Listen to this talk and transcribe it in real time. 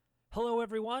Hello,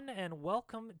 everyone, and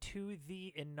welcome to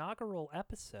the inaugural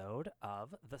episode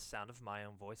of the Sound of My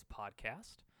Own Voice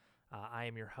podcast. I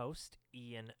am your host,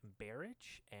 Ian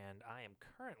Barrich, and I am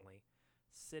currently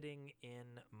sitting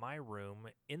in my room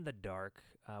in the dark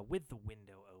with the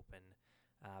window open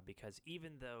because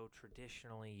even though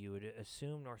traditionally you would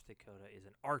assume North Dakota is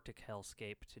an Arctic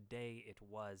hellscape, today it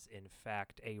was, in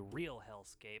fact, a real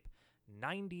hellscape,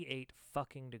 98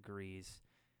 fucking degrees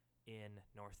in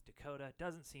North Dakota.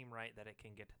 Doesn't seem right that it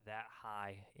can get that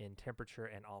high in temperature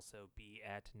and also be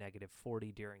at negative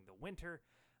 40 during the winter.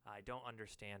 I don't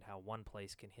understand how one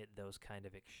place can hit those kind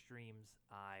of extremes.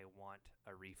 I want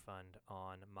a refund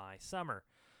on my summer.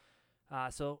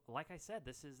 So, like I said,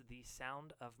 this is the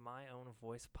Sound of My Own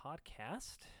Voice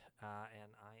podcast,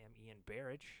 and I am Ian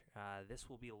Barrich. This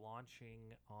will be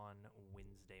launching on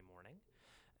Wednesday morning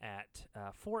at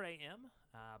 4 a.m.,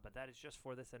 but that is just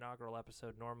for this inaugural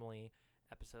episode. Normally,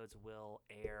 episodes will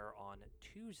air on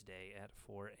Tuesday at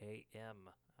 4 a.m.,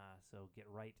 so get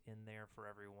right in there for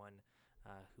everyone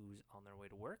who's on their way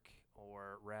to work,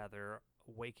 or rather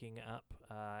waking up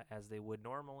as they would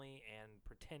normally and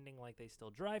pretending like they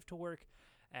still drive to work,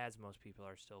 as most people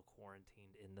are still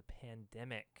quarantined in the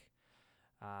pandemic.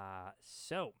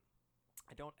 So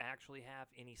I don't actually have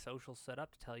any social set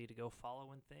up to tell you to go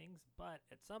following things, but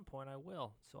at some point I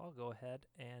will. So I'll go ahead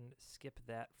and skip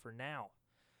that for now.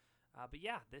 But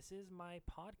yeah, this is my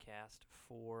podcast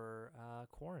for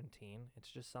quarantine. It's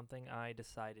just something I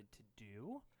decided to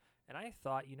do, and I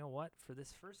thought, you know what? For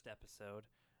this first episode,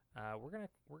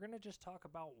 we're gonna just talk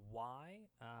about why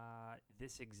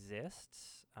this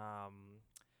exists.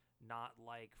 Not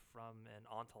like from an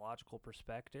ontological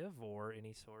perspective or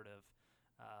any sort of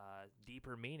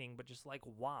deeper meaning, but just like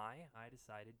why I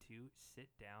decided to sit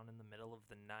down in the middle of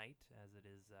the night, as it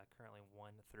is currently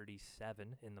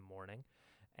 1:37 in the morning,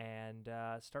 and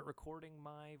start recording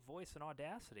my voice in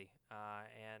Audacity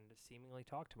and seemingly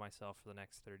talk to myself for the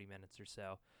next 30 minutes or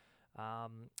so.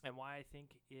 And why I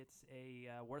think it's a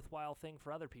worthwhile thing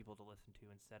for other people to listen to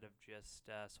instead of just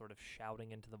sort of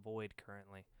shouting into the void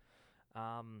currently.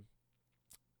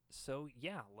 So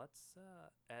yeah, let's,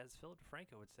 as Philip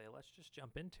DeFranco would say, let's just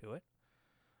jump into it.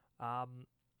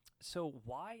 So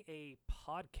why a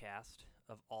podcast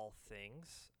of all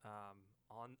things?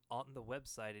 On the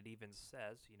website, it even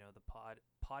says, the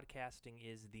podcasting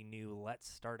is the new "Let's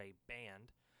start a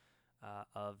band"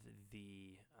 of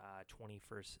the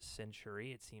 21st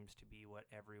century. It seems to be what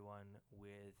everyone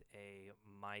with a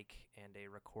mic and a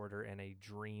recorder and a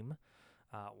dream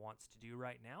wants to do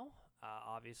right now.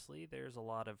 Obviously, there's a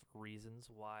lot of reasons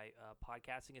why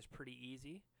podcasting is pretty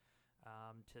easy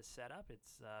to set up.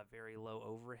 It's very low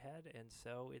overhead, and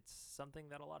so it's something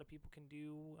that a lot of people can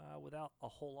do without a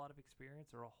whole lot of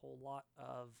experience or a whole lot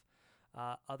of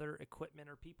other equipment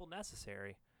or people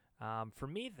necessary. For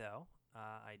me, though,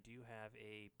 I do have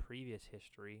a previous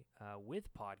history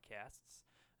with podcasts,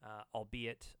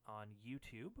 albeit on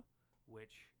YouTube,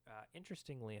 which,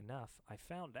 interestingly enough, I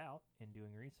found out in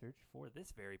doing research for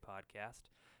this very podcast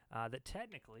that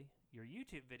technically your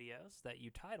YouTube videos that you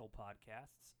title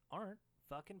podcasts aren't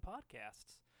fucking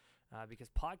podcasts, because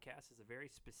podcast is a very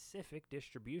specific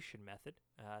distribution method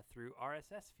through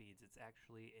RSS feeds. It's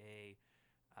actually a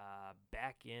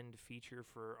back-end feature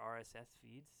for RSS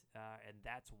feeds, and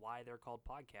that's why they're called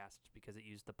podcasts, because it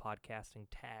used the podcasting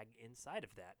tag inside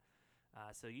of that.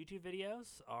 So YouTube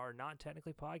videos are not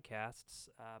technically podcasts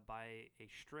by a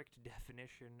strict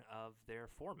definition of their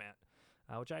format,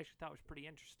 which I actually thought was pretty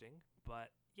interesting. But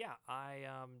yeah, I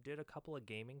did a couple of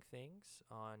gaming things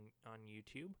on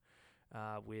YouTube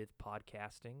with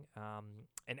podcasting,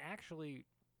 and actually,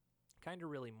 kind of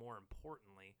really more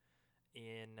importantly,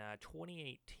 in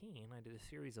 2018, I did a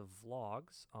series of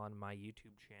vlogs on my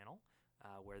YouTube channel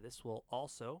where this will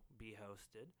also be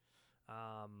hosted.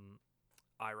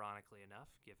 Ironically enough,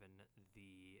 given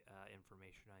the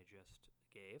information I just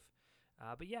gave.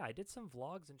 But yeah, I did some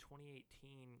vlogs in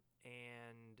 2018,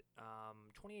 and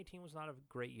 2018 was not a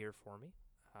great year for me.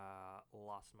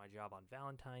 Lost my job on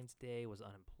Valentine's Day, was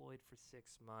unemployed for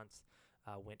 6 months,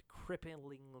 went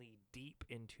cripplingly deep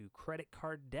into credit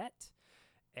card debt,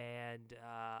 and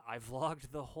I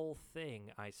vlogged the whole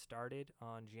thing. I started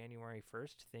on January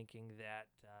 1st thinking that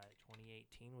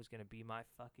 2018 was going to be my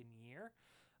fucking year.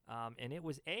 And it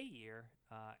was a year,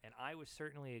 and I was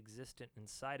certainly existent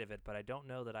inside of it, but I don't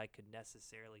know that I could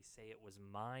necessarily say it was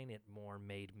mine. It more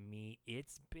made me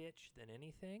its bitch than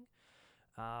anything.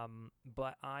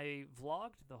 But I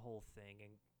vlogged the whole thing,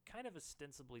 and kind of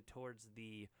ostensibly towards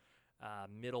the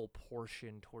middle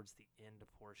portion, towards the end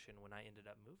portion, when I ended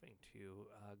up moving to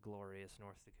glorious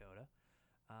North Dakota.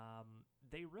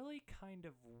 they really kind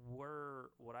of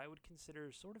were what I would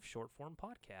consider sort of short form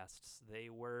podcasts. They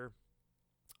were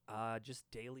just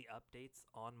daily updates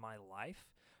on my life,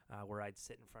 where I'd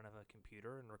sit in front of a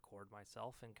computer and record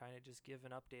myself and kind of just give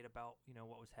an update about,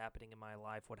 what was happening in my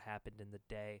life, what happened in the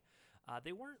day.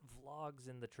 They weren't vlogs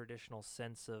in the traditional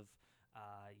sense of,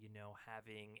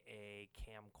 having a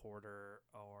camcorder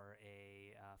or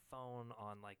a phone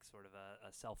on like sort of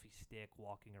a selfie stick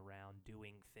walking around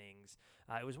doing things.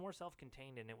 It was more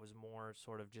self-contained, and it was more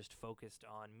sort of just focused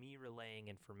on me relaying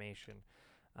information.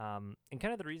 And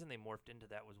kind of the reason they morphed into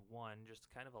that was, one, just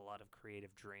kind of a lot of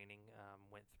creative draining.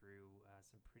 Went through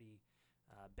some pretty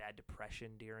bad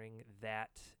depression during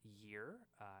that year,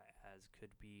 as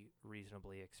could be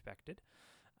reasonably expected.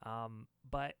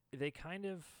 But they kind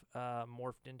of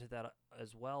morphed into that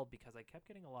as well, because I kept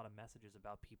getting a lot of messages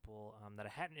about people that I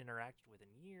hadn't interacted with in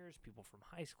years, people from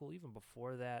high school, even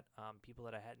before that, people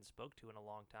that I hadn't spoke to in a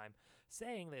long time,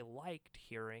 saying they liked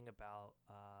hearing about,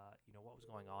 what was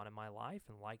going on in my life,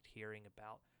 and liked hearing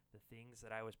about the things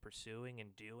that I was pursuing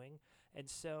and doing. And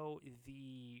so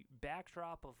the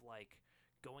backdrop of like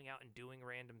going out and doing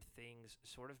random things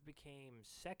sort of became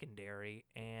secondary,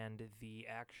 and the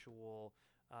actual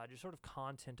just sort of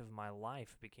content of my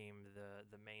life became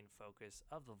the main focus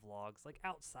of the vlogs, like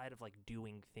outside of like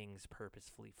doing things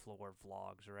purposefully for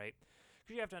vlogs, right?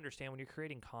 Because you have to understand, when you're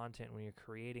creating content, when you're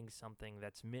creating something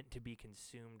that's meant to be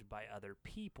consumed by other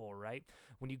people, right?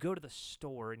 When you go to the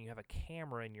store and you have a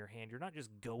camera in your hand, you're not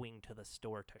just going to the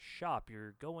store to shop.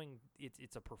 You're going,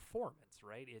 it's a performance,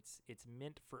 right? It's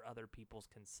meant for other people's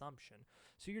consumption.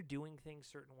 So you're doing things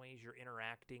certain ways. You're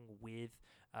interacting with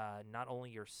not only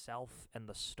yourself and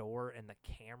the store and the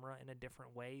camera in a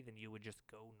different way than you would just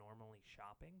go normally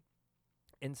shopping.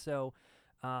 And so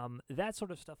that sort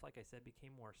of stuff, like I said,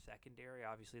 became more secondary.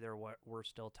 Obviously, there were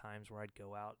still times where I'd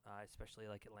go out, especially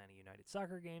like Atlanta United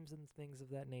soccer games and things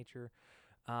of that nature.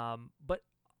 But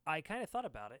I kind of thought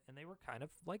about it, and they were kind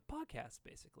of like podcasts,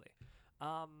 basically.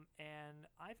 And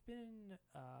I've been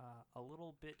a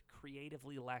little bit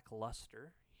creatively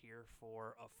lackluster here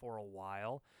for a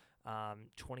while.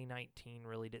 2019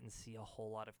 really didn't see a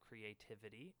whole lot of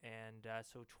creativity, and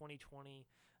so 2020,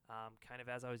 kind of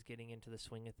as I was getting into the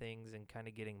swing of things and kind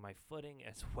of getting my footing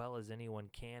as well as anyone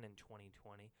can in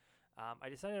 2020, I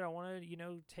decided I wanted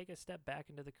to, take a step back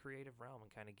into the creative realm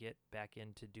and kind of get back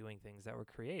into doing things that were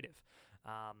creative.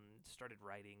 Started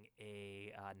writing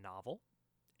a novel,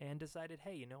 and decided,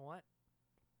 hey, you know what?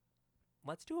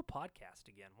 Let's do a podcast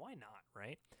again. Why not,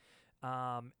 right?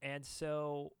 And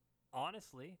so,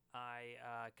 honestly, I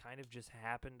kind of just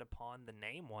happened upon the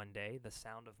name one day, The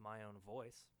Sound of My Own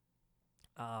Voice,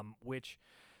 which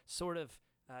sort of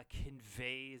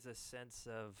conveys a sense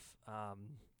of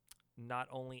not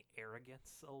only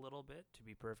arrogance a little bit, to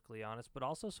be perfectly honest, but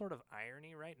also sort of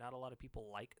irony, right? Not a lot of people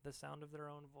like the sound of their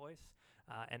own voice.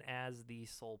 And as the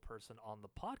sole person on the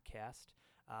podcast,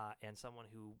 and someone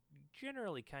who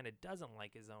generally kind of doesn't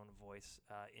like his own voice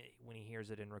when he hears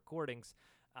it in recordings,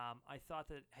 I thought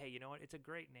that, hey, you know what? It's a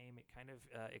great name. It kind of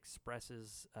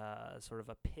expresses sort of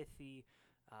a pithy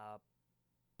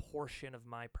portion of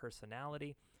my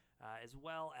personality, as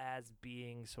well as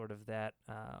being sort of that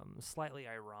slightly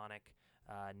ironic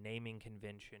naming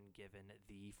convention given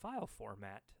the file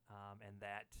format, and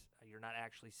that you're not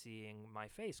actually seeing my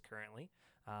face currently,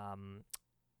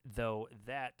 though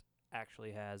that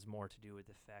actually has more to do with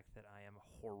the fact that I am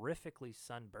horrifically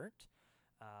sunburnt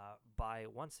by,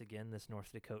 once again, this North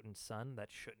Dakotan sun that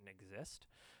shouldn't exist.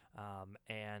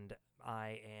 And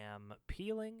I am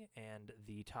peeling, and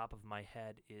the top of my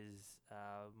head is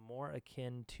more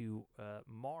akin to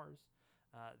Mars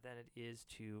than it is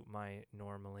to my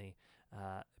normally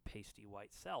pasty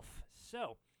white self.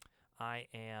 So I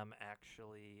am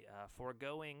actually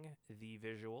foregoing the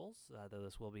visuals, though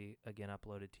this will be, again,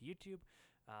 uploaded to YouTube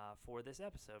for this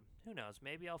episode. Who knows?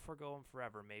 Maybe I'll forego them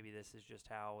forever. Maybe this is just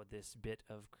how this bit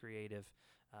of creative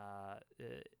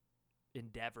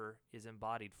endeavor is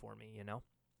embodied for me,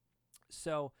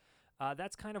 So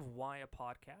that's kind of why a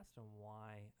podcast, and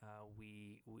why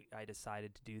I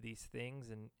decided to do these things.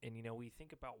 And we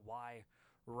think about why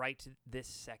right this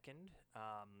second,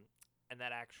 and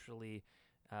that actually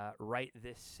right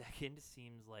this second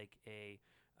seems like a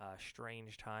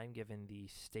strange time, given the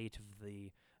state of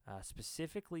the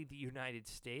specifically the United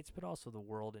States, but also the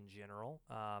world in general,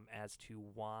 as to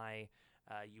why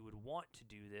you would want to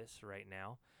do this right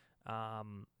now.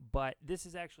 But this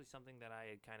is actually something that I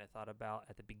had kind of thought about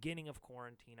at the beginning of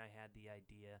quarantine. I had the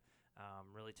idea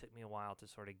Really took me a while to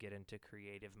sort of get into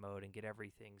creative mode and get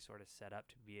everything sort of set up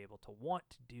to be able to want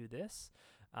to do this.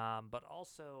 But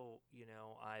also,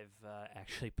 I've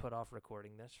actually put off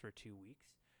recording this for 2 weeks.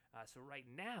 So right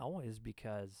now is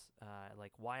because,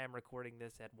 why I'm recording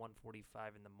this at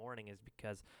 1:45 in the morning is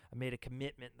because I made a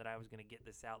commitment that I was going to get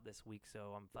this out this week,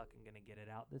 so I'm fucking going to get it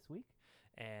out this week.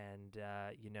 And,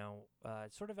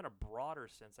 sort of in a broader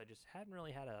sense, I just hadn't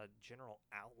really had a general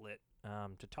outlet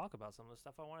to talk about some of the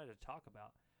stuff I wanted to talk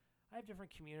about. I have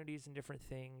different communities and different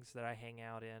things that I hang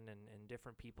out in and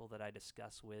different people that I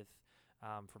discuss with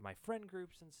for my friend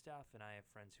groups and stuff. And I have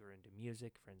friends who are into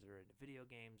music, friends who are into video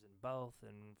games and both,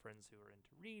 and friends who are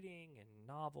into reading and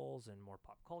novels and more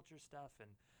pop culture stuff.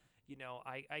 And,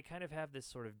 I kind of have this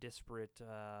sort of disparate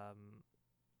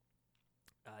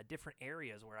different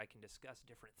areas where I can discuss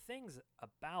different things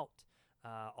about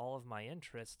all of my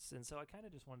interests. And so I kind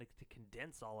of just wanted to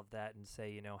condense all of that and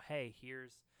say, hey,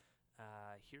 here's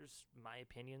my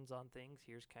opinions on things.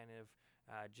 Here's kind of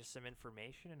just some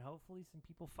information, and hopefully some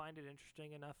people find it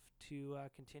interesting enough to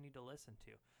continue to listen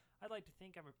to. I'd like to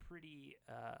think I'm a pretty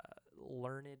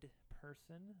learned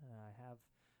person. I have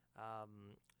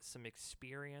some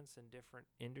experience in different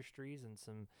industries and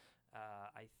some,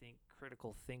 I think,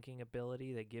 critical thinking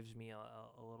ability that gives me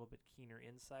a little bit keener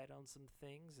insight on some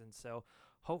things. And so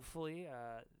hopefully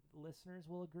listeners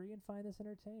will agree and find this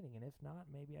entertaining. And if not,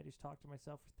 maybe I just talk to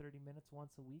myself for 30 minutes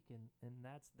once a week, and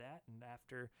that's that. And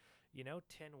after,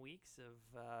 10 weeks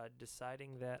of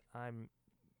deciding that I'm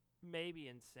maybe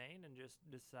insane and just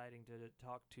deciding to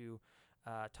talk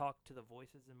to the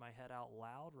voices in my head out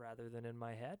loud rather than in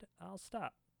my head, I'll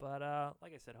stop. But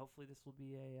like I said, hopefully this will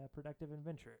be a productive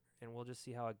adventure, and we'll just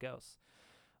see how it goes.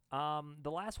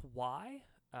 The last why,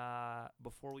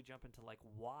 before we jump into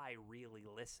why really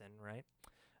listen, right?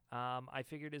 I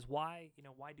figured is why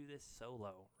do this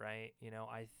solo, right?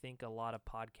 I think a lot of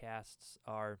podcasts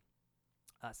are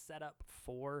set up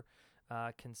for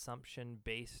consumption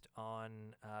based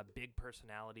on big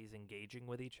personalities engaging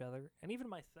with each other. And even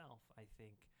myself, I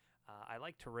think, I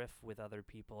like to riff with other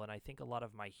people, and I think a lot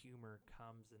of my humor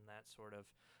comes in that sort of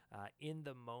in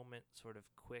the moment, sort of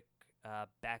quick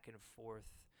back and forth,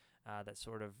 that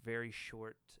sort of very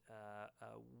short,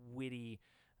 witty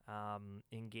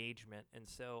engagement. And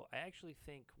so I actually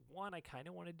think, one, I kind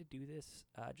of wanted to do this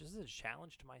just as a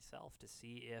challenge to myself to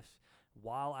see if,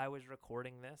 while I was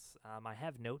recording this, I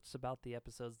have notes about the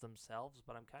episodes themselves,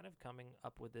 but I'm kind of coming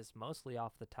up with this mostly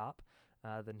off the top.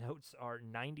 The notes are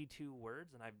 92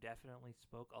 words, and I've definitely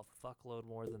spoke a fuckload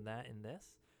more than that in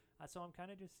this. So I'm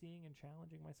kind of just seeing and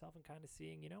challenging myself and kind of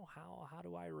seeing, how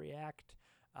do I react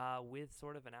with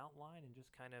sort of an outline, and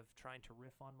just kind of trying to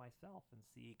riff on myself and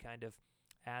see kind of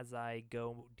as I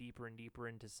go deeper and deeper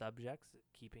into subjects,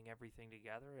 keeping everything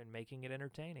together and making it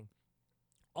entertaining.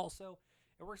 Also,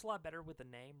 it works a lot better with the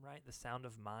name, right? The sound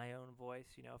of my own voice.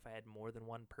 If I had more than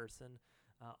one person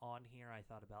on here, I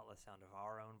thought about the sound of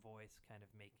our own voice, kind of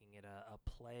making it a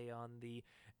play on the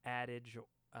adage.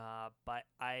 But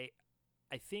I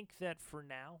think that for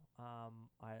now,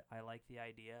 I like the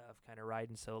idea of kind of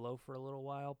riding solo for a little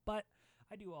while. But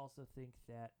I do also think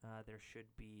that there should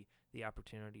be the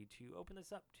opportunity to open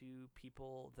this up to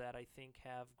people that I think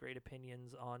have great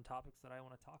opinions on topics that I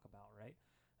want to talk about, right?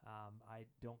 I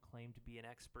don't claim to be an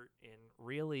expert in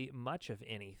really much of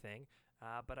anything,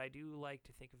 but I do like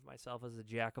to think of myself as a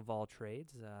jack of all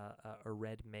trades, a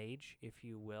red mage, if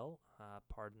you will.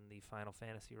 Pardon the Final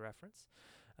Fantasy reference.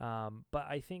 But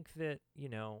I think that,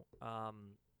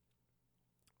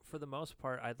 for the most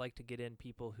part, I'd like to get in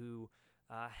people who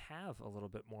have a little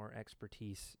bit more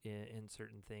expertise in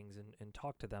certain things and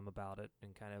talk to them about it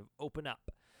and kind of open up.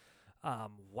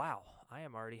 Wow, I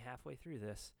am already halfway through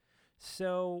this.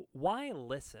 So why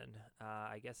listen?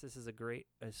 I guess this is a great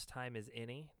as time as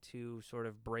any to sort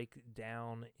of break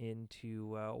down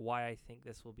into why I think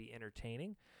this will be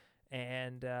entertaining.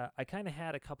 And I kind of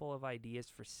had a couple of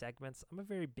ideas for segments. I'm a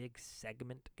very big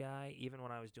segment guy. Even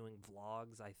when I was doing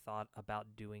vlogs, I thought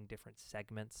about doing different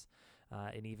segments.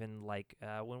 And even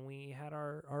when we had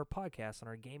our podcast on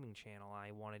our gaming channel,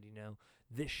 I wanted,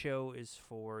 this show is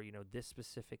for, this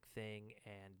specific thing,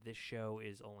 and this show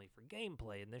is only for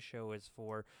gameplay, and this show is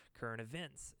for current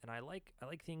events. And I like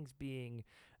things being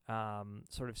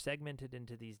sort of segmented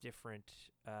into these different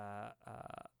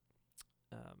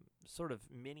sort of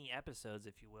mini episodes,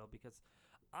 if you will, because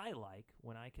I like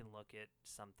when I can look at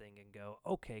something and go,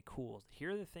 okay, cool.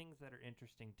 Here are the things that are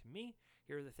interesting to me.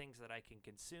 Here are the things that I can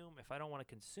consume. If I don't want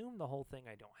to consume the whole thing,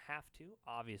 I don't have to.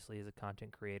 Obviously, as a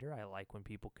content creator, I like when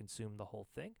people consume the whole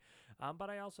thing. But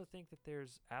I also think that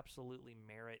there's absolutely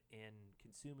merit in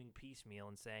consuming piecemeal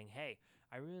and saying, hey,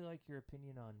 I really like your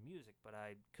opinion on music, but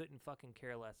I couldn't fucking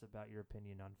care less about your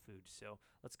opinion on food. So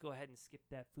let's go ahead and skip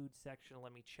that food section.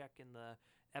 Let me check in the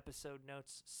episode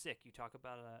notes. Sick. You talk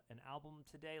about an album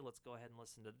today. Let's go ahead and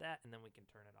listen to that, and then we can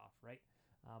turn it off, right?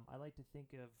 I like to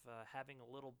think of having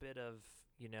a little bit of,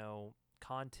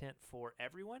 content for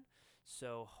everyone.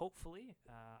 So hopefully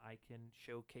I can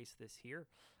showcase this here.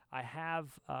 I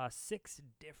have 6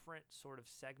 different sort of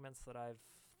segments that I've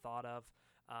thought of,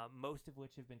 most of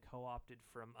which have been co-opted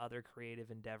from other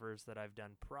creative endeavors that I've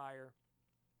done prior.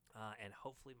 And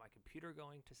hopefully my computer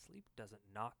going to sleep doesn't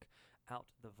knock out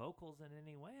the vocals in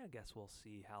any way. I guess we'll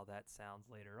see how that sounds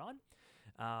later on.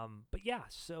 But yeah,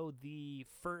 so the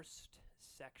first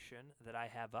section that I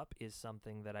have up is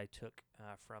something that I took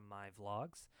from my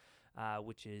vlogs,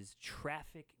 which is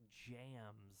Traffic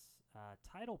Jams.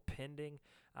 Title pending.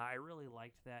 I really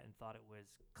liked that and thought it was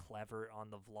clever on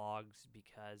the vlogs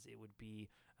because it would be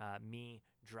me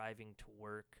driving to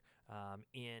work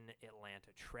in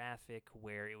Atlanta traffic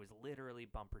where it was literally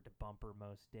bumper to bumper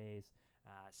most days.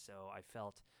 So I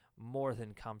felt more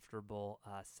than comfortable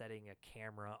setting a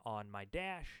camera on my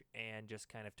dash and just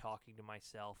kind of talking to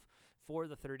myself for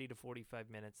the 30 to 45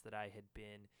 minutes that I had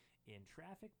been in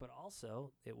traffic, but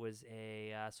also it was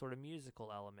a sort of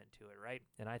musical element to it, right?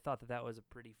 And I thought that that was a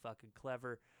pretty fucking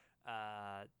clever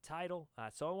title,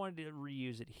 so I wanted to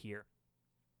reuse it here.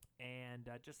 And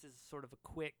just as sort of a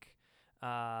quick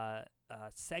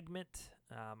segment,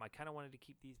 I kind of wanted to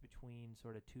keep these between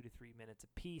sort of 2 to 3 minutes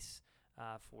apiece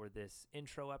for this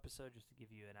intro episode, just to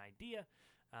give you an idea.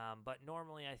 But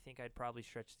normally I think I'd probably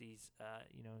stretch these,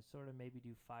 sort of maybe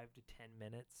do 5 to 10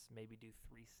 minutes, maybe do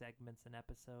 3 segments an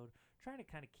episode. Trying to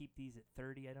kind of keep these at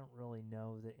 30. I don't really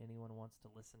know that anyone wants to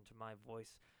listen to my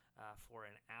voice for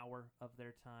an hour of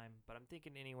their time, but I'm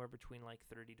thinking anywhere between like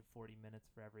 30 to 40 minutes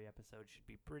for every episode should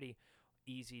be pretty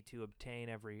easy to obtain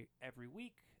every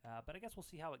week, but I guess we'll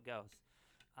see how it goes.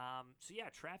 So yeah,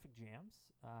 Traffic Jams.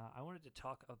 I wanted to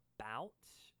talk about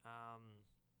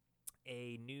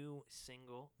a new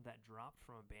single that dropped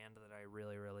from a band that I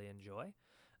really, really enjoy.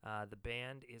 The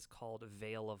band is called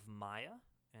Veil of Maya,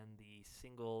 and the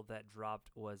single that dropped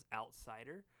was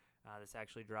Outsider. This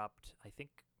actually dropped, I think,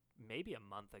 maybe a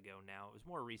month ago now. It was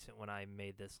more recent when I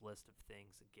made this list of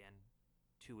things. Again,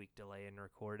 2-week delay in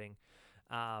recording.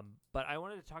 But I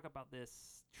wanted to talk about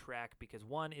this track because,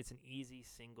 one, it's an easy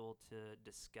single to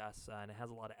discuss, and it has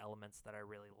a lot of elements that I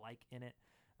really like in it.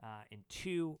 And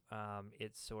 2,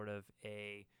 it's sort of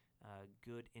a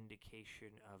good indication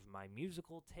of my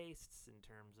musical tastes in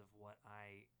terms of what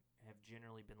I have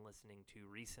generally been listening to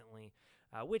recently,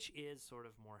 which is sort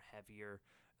of more heavier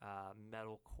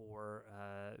metalcore,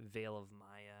 Veil of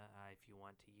Maya, if you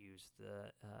want to use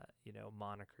the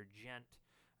moniker gent.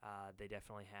 They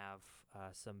definitely have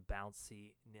some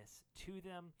bounciness to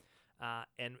them.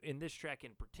 And in this track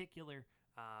in particular,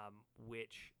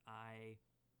 which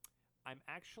I'm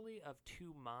actually of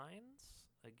 2 minds.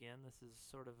 Again, this is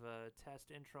sort of a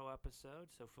test intro episode,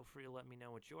 so feel free to let me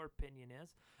know what your opinion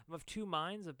is. I'm of 2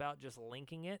 minds about just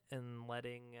linking it and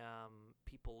letting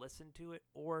people listen to it,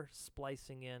 or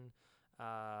splicing in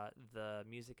the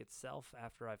music itself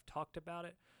after I've talked about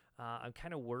it. I'm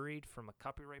kind of worried from a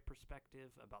copyright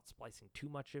perspective about splicing too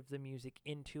much of the music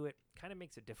into it. Kind of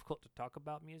makes it difficult to talk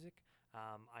about music.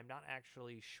 I'm not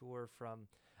actually sure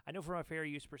I know from a fair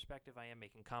use perspective, I am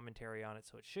making commentary on it,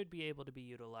 so it should be able to be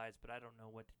utilized, but I don't know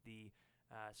what the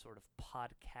sort of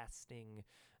podcasting,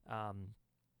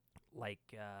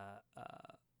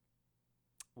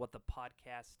 what the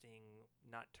podcasting,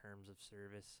 not terms of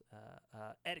service,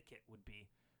 etiquette would be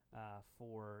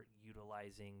for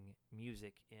utilizing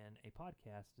music in a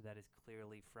podcast that is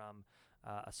clearly from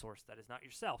a source that is not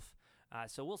yourself.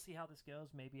 So we'll see how this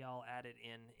goes. Maybe I'll add it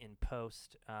in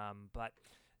post, but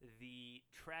the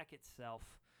track itself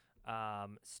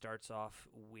starts off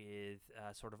with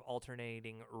sort of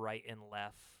alternating right and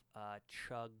left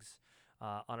chugs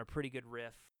on a pretty good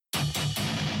riff.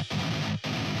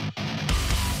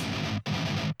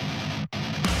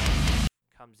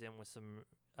 Comes in with some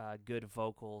good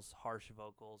vocals, harsh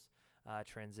vocals,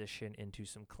 transition into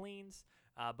some cleans.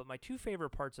 But my 2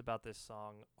 favorite parts about this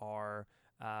song are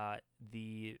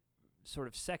the sort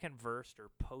of second verse or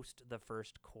post the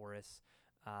first chorus.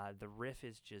 The riff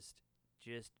is just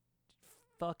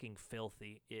fucking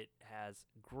filthy. It has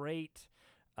great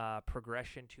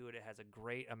progression to it. It has a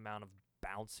great amount of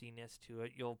bounciness to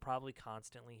it. You'll probably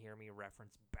constantly hear me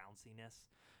reference bounciness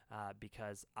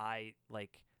because I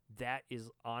like that is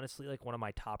honestly like one of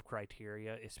my top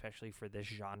criteria, especially for this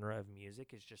genre of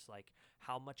music, is just like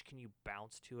how much can you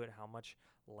bounce to it? How much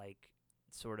like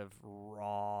sort of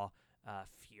raw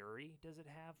fury does it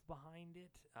have behind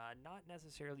it? Not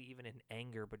necessarily even in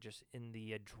anger, but just in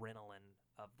the adrenaline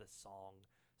of the song,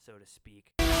 so to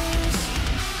speak.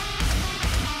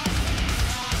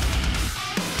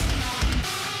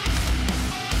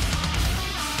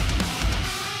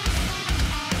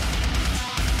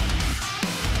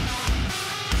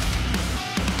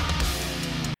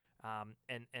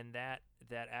 And that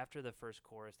after the first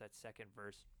chorus, that second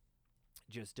verse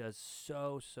just does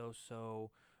so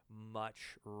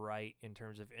much right in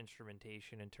terms of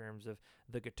instrumentation, in terms of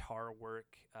the guitar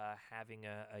work, having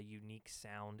a unique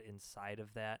sound inside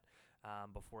of that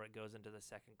before it goes into the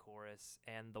second chorus,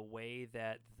 and the way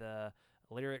that the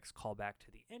lyrics call back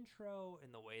to the intro,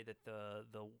 and the way that the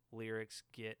lyrics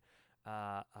get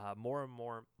more and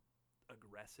more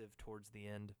aggressive towards the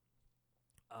end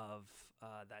of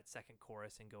that second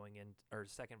chorus and going in, or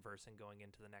second verse and going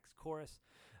into the next chorus.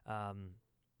 I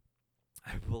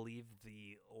believe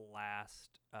the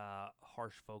last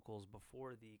harsh vocals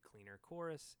before the cleaner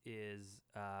chorus is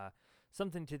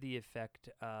something to the effect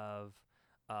of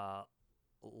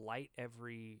light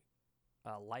every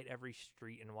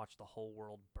street and watch the whole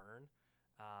world burn,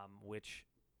 which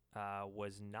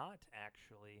was not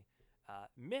actually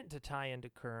meant to tie into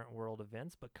current world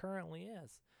events, but currently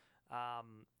is.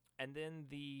 And then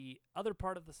the other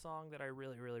part of the song that I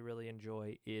really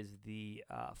enjoy is the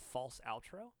false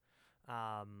outro,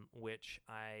 which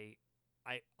I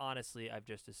honestly, I've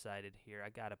just decided here, I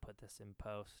got to put this in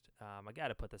post. I got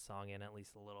to put the song in at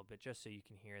least a little bit just so you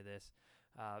can hear this.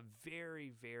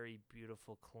 Very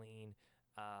beautiful, clean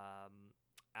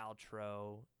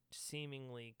outro,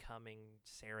 seemingly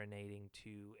serenading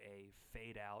to a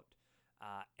fade out,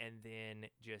 and then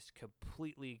just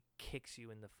completely kicks you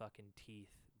in the fucking teeth,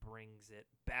 brings it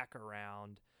back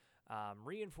around,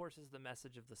 reinforces the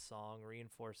message of the song,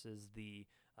 reinforces the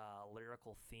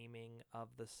lyrical theming of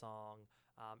the song,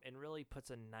 and really puts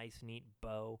a nice, neat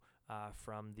bow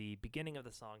from the beginning of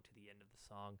the song to the end of the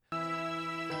song.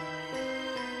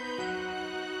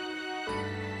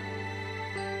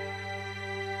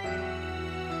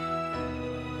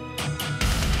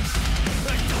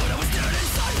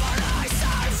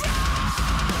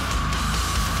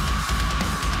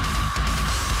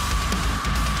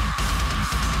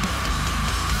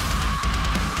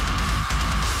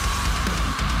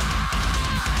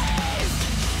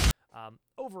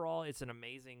 Overall, it's an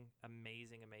amazing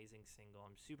single.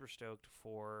 I'm super stoked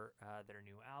for their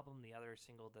new album. The other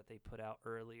single that they put out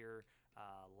earlier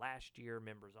last year,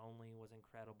 Members Only, was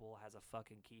incredible. Has a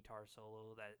fucking guitar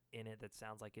solo that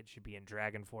sounds like it should be in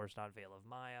Dragon Force, not Veil of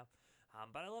Maya.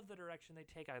 But I love the direction they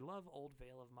take. I love old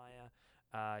Veil of Maya.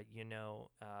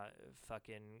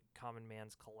 Fucking Common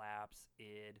Man's Collapse,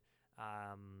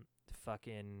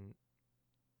 fucking,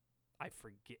 I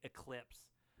forget, Eclipse.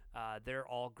 They're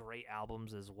all great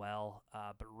albums as well,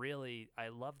 but really, I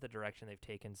love the direction they've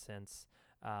taken since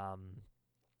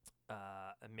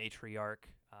Matriarch,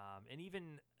 and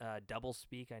even Double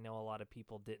Speak. I know a lot of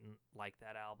people didn't like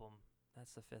that album.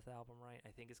 That's the fifth album, right?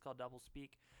 I think it's called Double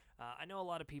Speak. I know a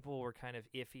lot of people were kind of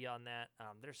iffy on that.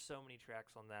 There's so many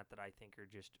tracks on that I think are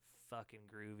just fucking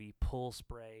groovy. Pull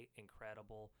Spray,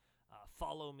 incredible.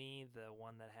 Follow Me, the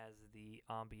one that has the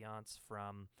ambiance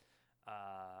from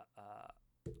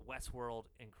Westworld,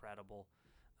 incredible.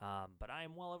 But I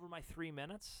am well over my 3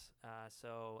 minutes,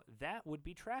 so that would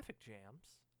be Traffic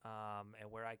Jams,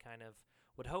 and where I kind of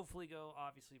would hopefully go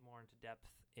obviously more into depth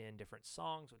in different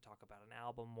songs, would talk about an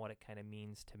album, what it kind of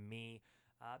means to me,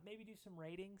 maybe do some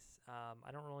ratings.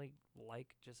 I don't really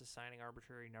like just assigning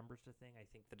arbitrary numbers to things. I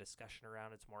think the discussion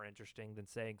around it's more interesting than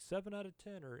saying 7 out of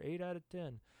 10 or 8 out of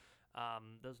 10.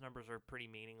 Those numbers are pretty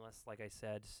meaningless, like I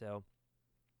said. So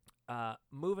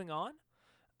moving on.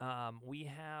 We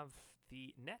have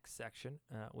the next section,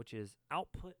 which is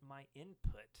Output My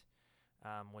Input,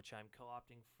 which I'm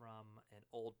co-opting from an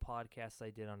old podcast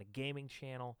I did on a gaming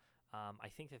channel. I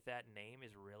think that name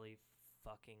is really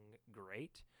fucking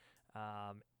great.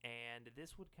 And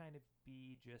this would kind of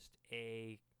be just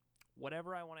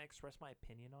whatever I want to express my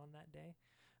opinion on that day.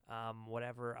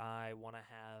 Whatever I want to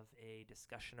have a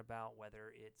discussion about,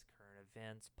 whether it's current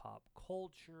events, pop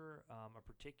culture, a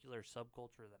particular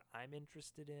subculture that I'm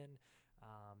interested in,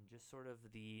 just sort of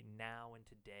the now and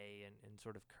today and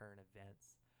sort of current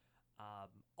events.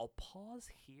 I'll pause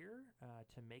here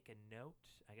to make a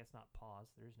note. I guess not pause.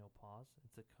 There's no pause.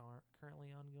 It's a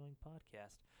currently ongoing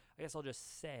podcast. I guess I'll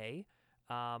just say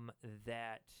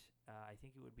that I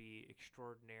think it would be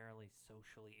extraordinarily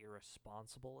socially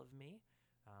irresponsible of me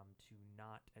to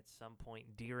not at some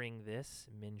point during this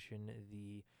mention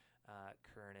the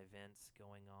current events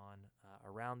going on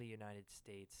around the United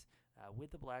States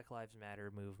with the Black Lives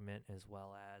Matter movement, as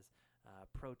well as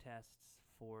protests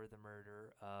for the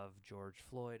murder of George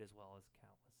Floyd, as well as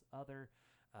countless other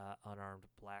unarmed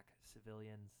black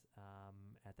civilians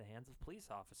at the hands of police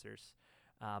officers.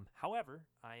 However,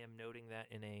 I am noting that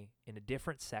in a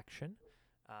different section,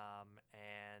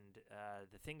 and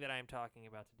the thing that I am talking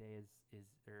about today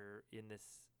in this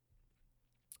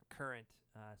current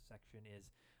section is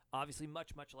obviously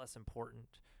much less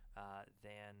important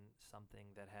than something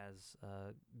that has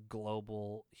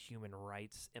global human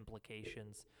rights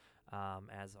implications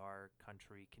as our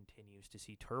country continues to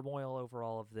see turmoil over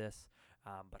all of this.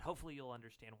 But hopefully you'll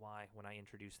understand why when I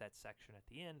introduce that section at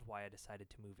the end, why I decided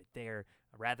to move it there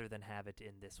rather than have it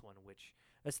in this one, which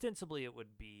ostensibly it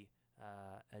would be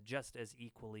just as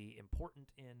equally important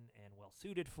in and well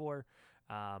suited for.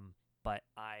 But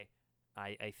I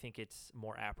think it's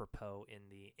more apropos in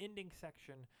the ending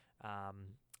section.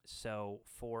 So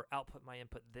for Output My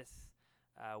Input this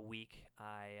week,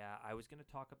 I was going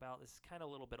to talk about, this is kind of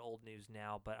a little bit old news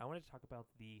now, but I wanted to talk about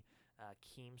the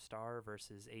Keemstar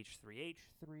versus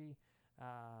H3H3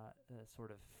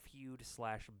 sort of feud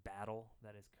 / battle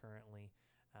that is currently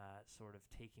sort of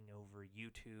taking over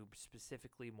YouTube,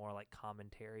 specifically more like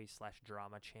commentary /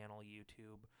 drama channel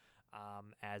YouTube,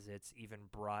 as it's even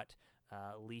brought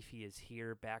Leafy is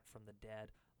Here back from the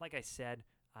dead. Like I said,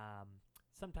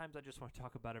 sometimes I just want to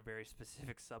talk about a very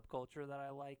specific subculture that I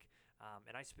like,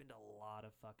 and I spend a lot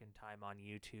of fucking time on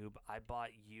YouTube. I bought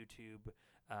YouTube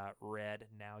Red,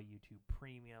 now YouTube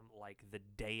Premium, like the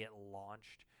day it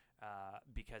launched,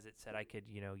 because it said I could,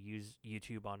 use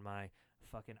YouTube on my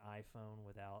fucking iPhone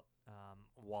without,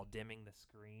 while dimming the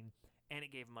screen. And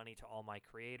it gave money to all my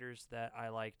creators that I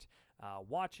liked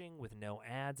watching with no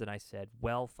ads. And I said,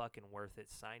 well, fucking worth it.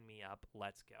 Sign me up.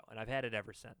 Let's go. And I've had it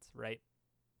ever since, right?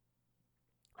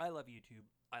 I love YouTube.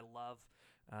 I love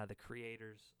the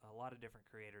creators, a lot of different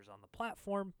creators on the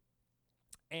platform.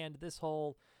 And this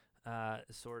whole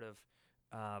sort of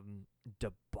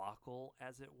debacle,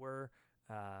 as it were,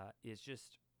 is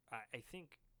just, I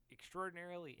think,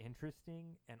 extraordinarily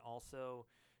interesting, and also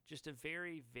just a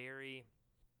very, very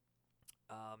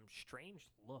strange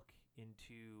look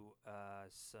into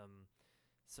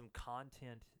some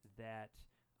content that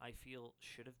I feel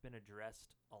should have been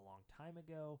addressed a long time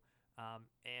ago,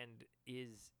 and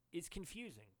is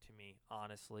confusing to me,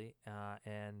 honestly.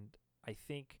 And I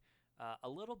think a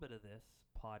little bit of this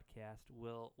podcast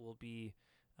will be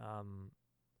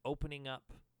opening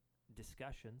up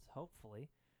discussions, hopefully,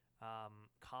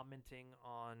 commenting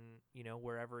on,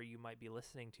 wherever you might be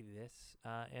listening to this,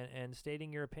 and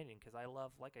stating your opinion, because I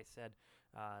love, like I said,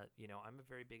 I'm a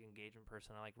very big engagement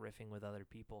person. I like riffing with other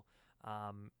people,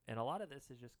 and a lot of this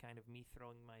is just kind of me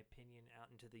throwing my opinion out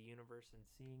into the universe and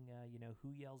seeing, who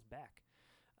yells back.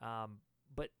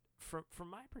 But from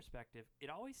my perspective, it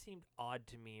always seemed odd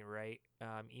to me, right?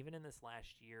 Even in this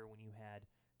last year, when you had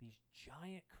these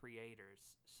giant creators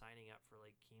signing up for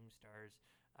like Keemstar's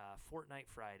Fortnite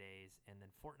Fridays, and then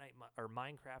or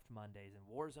Minecraft Mondays, and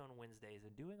Warzone Wednesdays,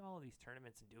 and doing all of these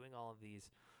tournaments and doing all of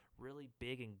these really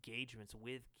big engagements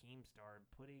with Keemstar, and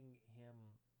putting him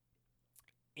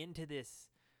into this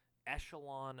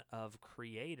echelon of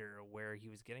creator where he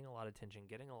was getting a lot of attention,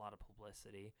 getting a lot of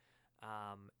publicity,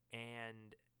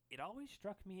 and it always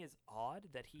struck me as odd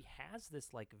that he has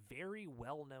this like very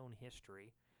well-known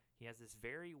history. He has this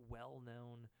very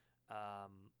well-known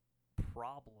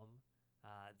problem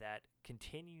that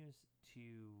continues to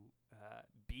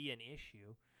be an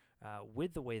issue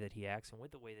with the way that he acts and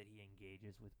with the way that he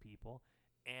engages with people.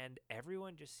 And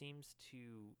everyone just seems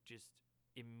to just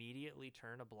immediately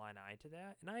turn a blind eye to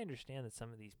that. And I understand that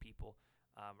some of these people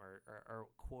are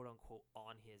quote-unquote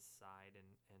on his side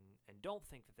and don't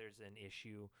think that there's an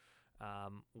issue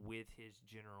with his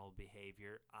general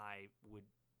behavior. I would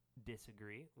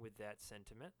disagree with that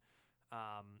sentiment.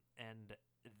 And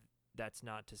that's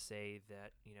not to say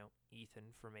that, Ethan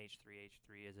from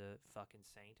H3H3 is a fucking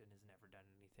saint and has never done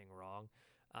anything wrong.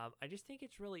 I just think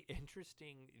it's really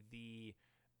interesting the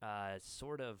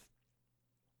sort of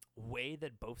way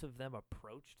that both of them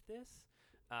approached this,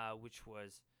 which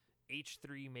was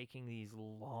H3 making these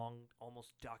long,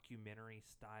 almost documentary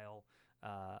style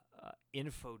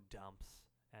info dumps,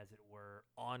 as it were,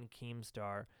 on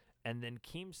Keemstar, and then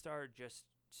Keemstar just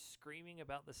screaming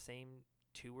about the same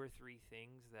 2 or 3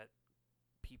 things that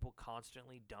people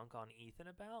constantly dunk on Ethan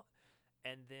about,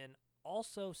 and then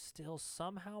also still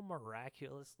somehow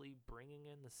miraculously bringing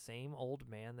in the same old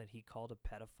man that he called a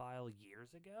pedophile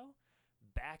years ago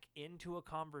back into a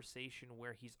conversation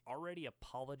where he's already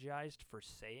apologized for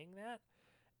saying that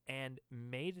and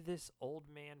made this old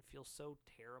man feel so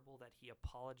terrible that he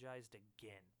apologized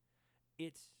again.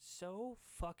 It's so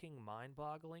fucking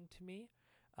mind-boggling to me.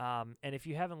 And if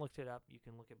you haven't looked it up, you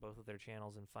can look at both of their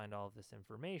channels and find all of this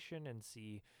information and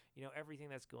see, everything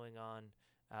that's going on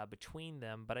between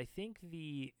them. But I think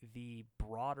the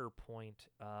broader point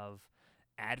of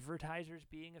advertisers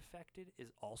being affected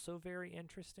is also very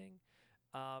interesting,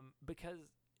 because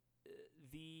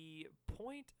the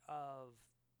point of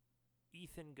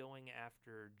Ethan going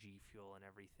after G Fuel and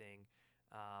everything,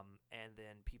 and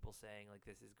then people saying like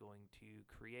this is going to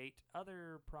create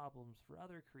other problems for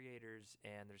other creators,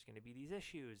 and there's going to be these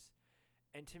issues.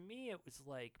 And to me, it was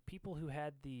like people who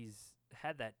had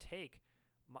that take.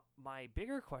 My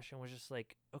bigger question was just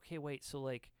like, okay, wait, so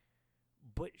like,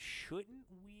 but shouldn't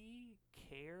we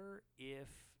care if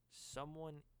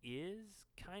someone is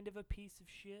kind of a piece of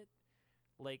shit?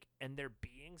 Like, and they're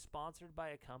being sponsored by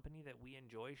a company that we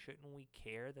enjoy. Shouldn't we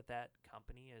care that that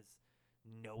company is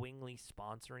knowingly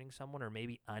sponsoring someone, or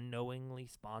maybe unknowingly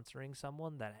sponsoring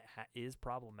someone that is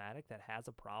problematic, that has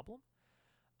a problem?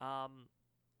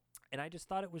 And I just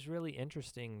thought it was really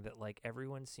interesting that like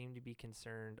everyone seemed to be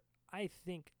concerned. I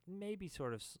think maybe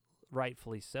sort of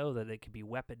rightfully so, that it could be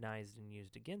weaponized and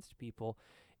used against people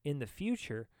in the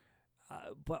future,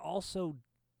 but also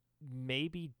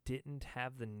maybe didn't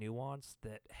have the nuance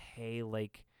that, hey,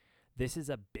 like, this is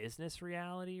a business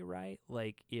reality, right?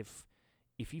 Like, if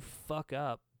you fuck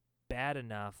up bad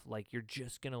enough, like, you're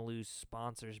just going to lose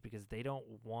sponsors because they don't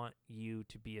want you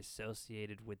to be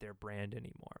associated with their brand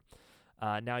anymore.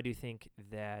 Now, I do think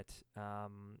that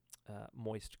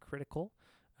Moist Critical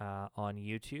on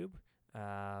YouTube,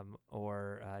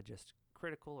 or just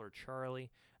Critical or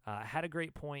Charlie, had a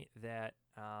great point that,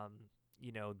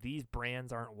 these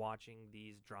brands aren't watching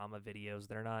these drama videos.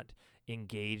 They're not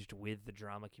engaged with the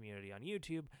drama community on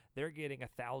YouTube. They're getting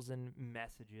 1,000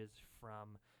 messages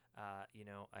from,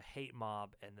 a hate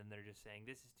mob, and then they're just saying,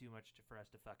 this is too much for us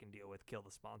to fucking deal with. Kill the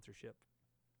sponsorship,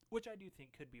 which I do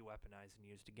think could be weaponized and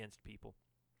used against people.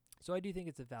 So I do think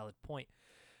it's a valid point.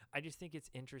 I just think it's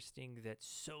interesting that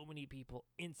so many people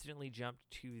instantly jumped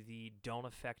to the don't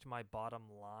affect my bottom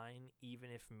line, even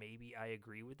if maybe I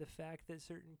agree with the fact that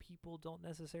certain people don't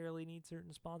necessarily need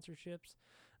certain sponsorships,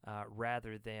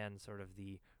 rather than sort of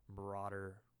the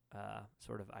broader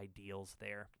sort of ideals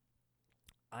there.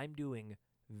 I'm doing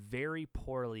very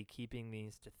poorly keeping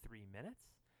these to 3 minutes.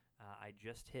 I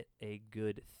just hit a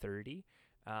good 30.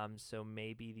 So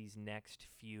maybe these next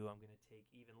few I'm going to take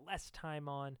even less time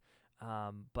on.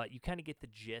 But you kind of get the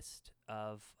gist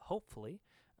of, hopefully,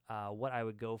 what I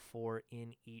would go for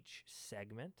in each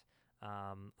segment.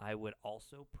 I would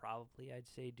also probably, I'd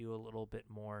say, do a little bit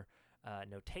more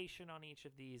notation on each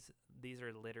of these. These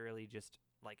are literally just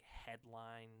like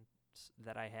headlines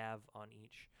that I have on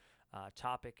each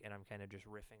topic, and I'm kind of just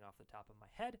riffing off the top of my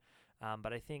head.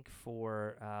 But I think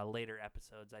for later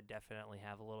episodes, I definitely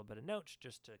have a little bit of notes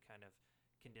just to kind of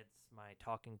condense my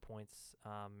talking points,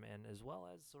 and as well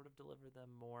as sort of deliver them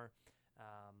more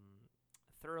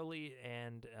thoroughly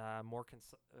and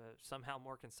somehow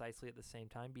more concisely at the same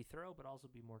time. Be thorough, but also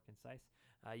be more concise.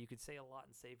 You could say a lot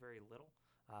and say very little.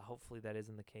 Hopefully that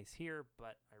isn't the case here,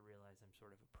 but I realize I'm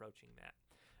sort of approaching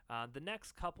that. The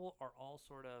next couple are all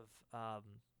sort of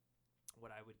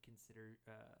what I would consider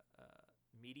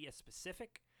media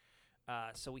specific.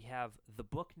 So we have the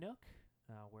Book Nook,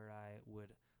 where I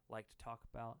would like to talk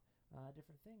about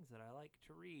different things that I like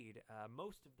to read.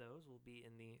 Most of those will be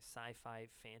in the sci-fi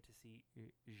fantasy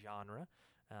genre,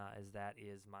 as that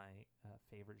is my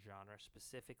favorite genre,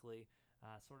 specifically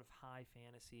sort of high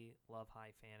fantasy. Love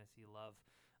high fantasy, love,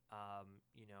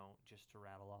 just to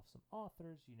rattle off some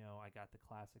authors, I got the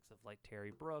classics of like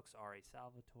Terry Brooks, R.A.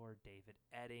 Salvatore, David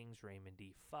Eddings, Raymond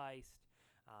D. Feist,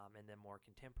 and then more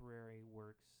contemporary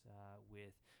works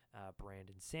with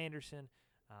Brandon Sanderson.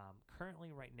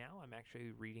 Currently, right now, I'm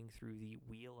actually reading through the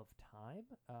Wheel of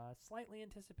Time, slightly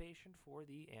anticipation for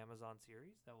the Amazon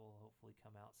series that will hopefully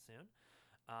come out soon.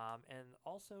 And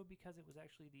also because it was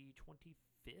actually the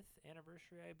 25th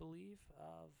anniversary, I believe,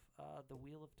 of the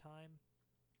Wheel of Time.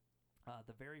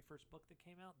 The very first book that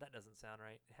came out, that doesn't sound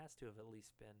right. It has to have at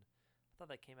least been, I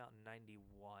thought that came out in 91.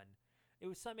 It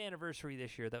was some anniversary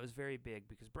this year that was very big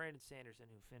because Brandon Sanderson,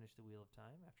 who finished The Wheel of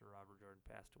Time after Robert Jordan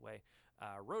passed away,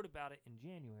 wrote about it in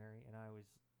January, and I was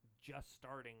just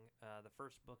starting the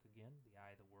first book again, The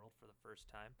Eye of the World, for the first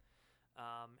time.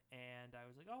 And I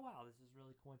was like, oh wow, this is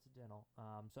really coincidental.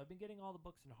 So I've been getting all the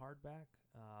books in hardback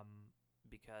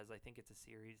because I think it's a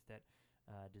series that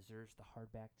deserves the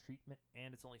hardback treatment,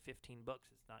 and it's only 15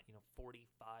 books. It's not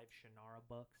 45 Shannara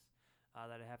books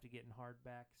that I have to get in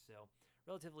hardback. So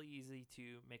relatively easy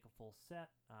to make a full set.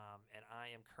 And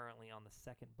I am currently on the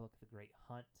second book, The Great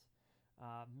Hunt.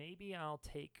 Maybe I'll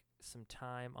take some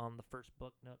time on the first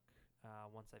Book Nook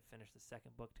once I finish the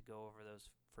second book to go over those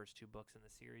first two books in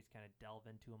the series, kind of delve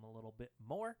into them a little bit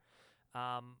more.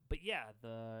 But yeah,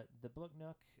 the Book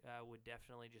Nook would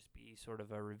definitely just be sort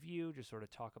of a review, just sort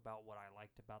of talk about what I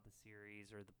liked about the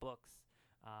series or the books.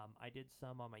 I did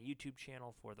some on my YouTube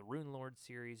channel for the Rune Lord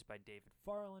series by David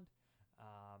Farland.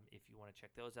 If you want to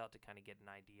check those out to kind of get an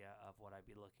idea of what I'd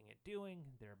be looking at doing,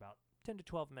 they're about 10 to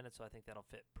 12 minutes, so I think that'll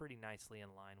fit pretty nicely in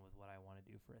line with what I want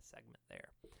to do for a segment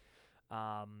there.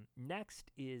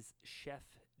 Next is Chef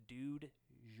Dude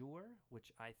Jour,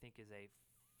 which I think is a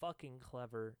fucking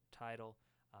clever title.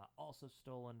 Also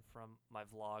stolen from my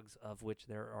vlogs, of which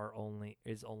there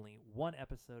is only one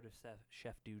episode of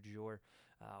Chef Dude Jour,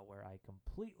 where I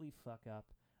completely fuck up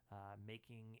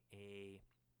making a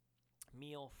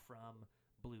meal from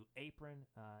Blue Apron.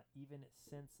 Even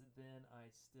since then, I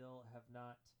still have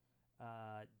not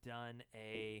done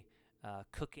a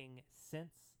cooking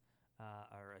since.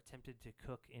 Or attempted to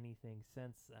cook anything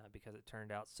since because it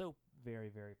turned out so very,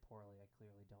 very poorly. I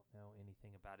clearly don't know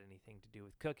anything about anything to do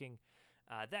with cooking.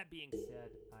 That being said,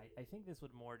 I think this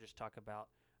would more just talk about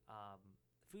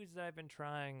foods that I've been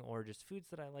trying or just foods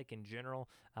that I like in general.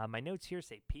 My notes here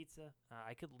say pizza.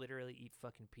 I could literally eat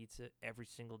fucking pizza every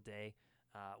single day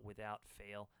without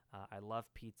fail. I love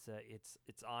pizza.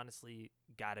 It's honestly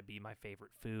got to be my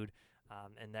favorite food.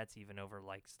 And that's even over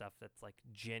like stuff that's like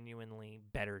genuinely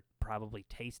better probably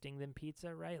tasting than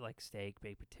pizza, right? Like steak,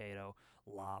 baked potato,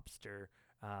 lobster,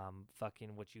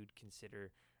 fucking what you'd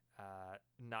consider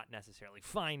not necessarily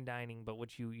fine dining, but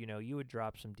what you would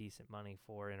drop some decent money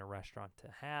for in a restaurant to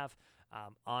have.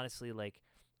 Honestly, like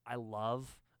I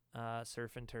love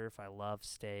surf and turf. I love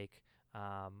steak.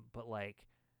 But like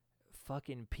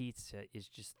fucking pizza is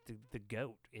just the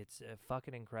goat. It's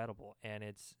fucking incredible, and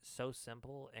it's so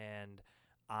simple, and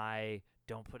I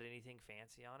don't put anything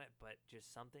fancy on it, but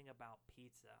just something about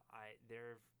pizza. There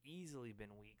have easily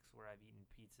been weeks where I've eaten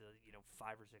pizza,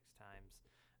 5 or 6 times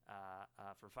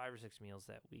for 5 or 6 meals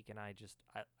that week, and I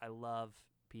love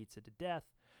pizza to death.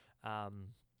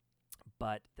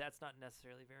 But that's not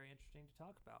necessarily very interesting to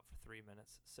talk about for 3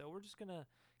 minutes. So we're just going to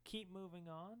keep moving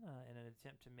on in an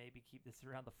attempt to maybe keep this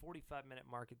around the 45-minute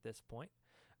mark at this point.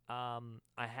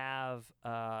 I have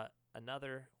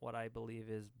another, what I believe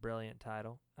is brilliant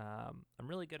title. I'm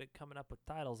really good at coming up with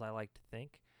titles, I like to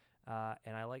think,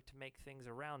 and I like to make things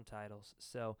around titles.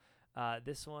 So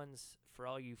this one's for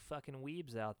all you fucking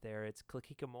weebs out there. It's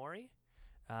kliqikamori.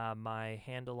 My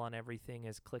handle on everything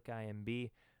is kliqimb.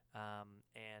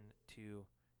 And to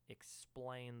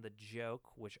explain the joke,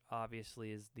 which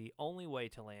obviously is the only way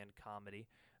to land comedy,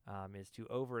 is to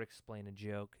over-explain a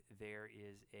joke. There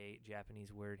is a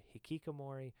Japanese word,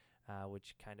 hikikomori,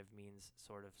 which kind of means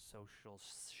sort of social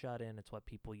shut-in. It's what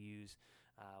people use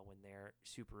when they're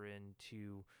super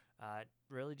into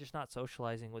really just not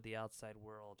socializing with the outside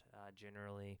world.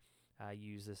 Generally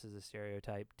use this as a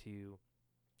stereotype to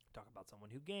talk about someone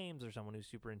who games or someone who's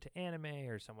super into anime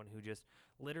or someone who just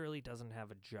literally doesn't have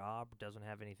a job, doesn't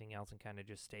have anything else, and kind of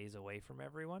just stays away from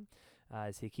everyone.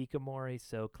 Is hikikomori.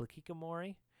 So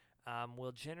kliqikamori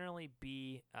will generally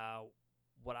be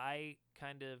what I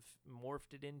kind of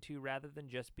morphed it into, rather than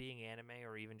just being anime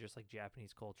or even just like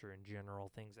Japanese culture in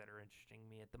general, things that are interesting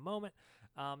me at the moment,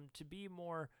 to be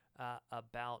more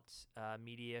about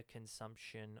media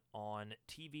consumption on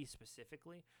TV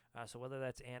specifically. So whether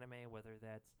that's anime, whether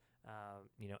that's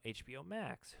HBO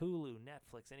Max, Hulu,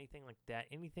 Netflix, anything like that,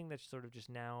 anything that's sort of just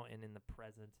now and in the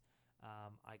present,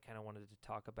 I kind of wanted to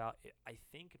talk about. I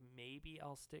think maybe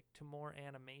I'll stick to more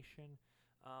animation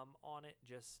on it,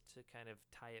 just to kind of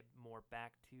tie it more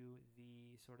back to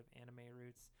the sort of anime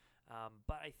roots.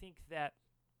 But I think that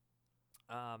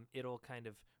it'll kind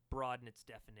of broaden its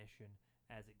definition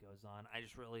as it goes on. I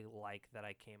just really like that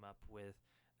I came up with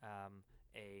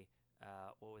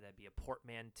what would that be, a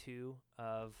portmanteau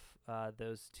of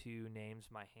those two names,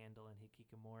 my handle and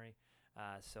hikikomori.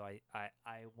 So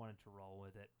I wanted to roll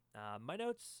with it. My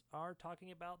notes are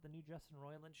talking about the new Justin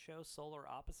Roiland show, Solar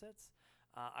Opposites.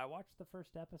 I watched the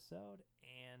first episode,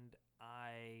 and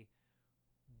I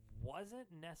wasn't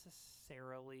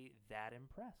necessarily that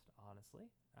impressed,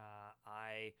 honestly.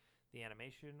 The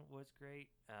animation was great,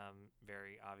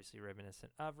 very obviously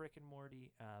reminiscent of Rick and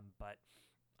Morty, but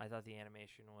I thought the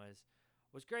animation was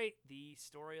was great. The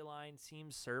storyline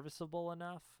seems serviceable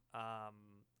enough.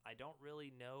 I don't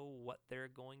really know what they're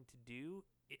going to do.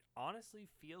 It honestly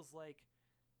feels like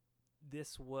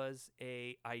this was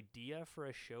a idea for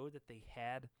a show that they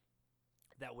had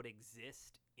that would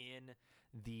exist in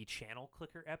the channel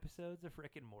clicker episodes of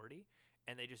Rick and Morty,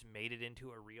 and they just made it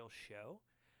into a real show.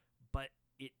 But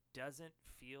it doesn't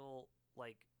feel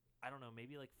like, I don't know,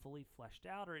 maybe like fully fleshed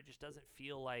out, or it just doesn't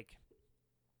feel like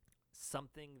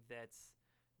something that's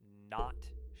not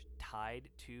tied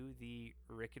to the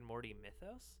Rick and Morty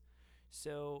mythos.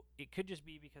 So it could just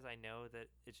be because I know that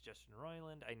it's Justin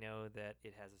Roiland. I know that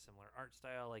it has a similar art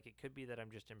style. Like, it could be that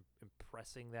I'm just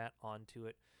impressing that onto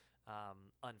it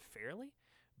unfairly.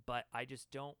 But I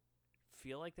just don't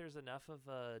feel like there's enough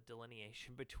of a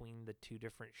delineation between the two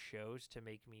different shows to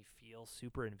make me feel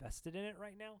super invested in it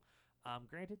right now.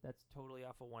 Granted, that's totally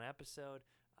off of one episode.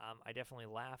 I definitely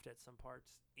laughed at some parts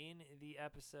in the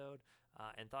episode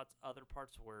and thought other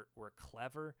parts were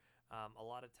clever. A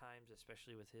lot of times,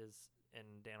 especially with his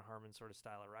and Dan Harmon's sort of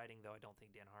style of writing, though I don't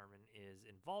think Dan Harmon is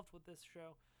involved with this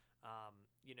show,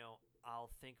 I'll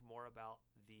think more about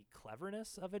the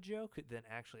cleverness of a joke than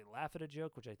actually laugh at a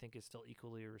joke, which I think is still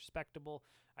equally respectable.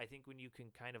 I think when you can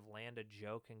kind of land a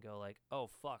joke and go like, oh,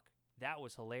 fuck, that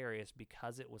was hilarious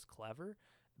because it was clever,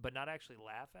 but not actually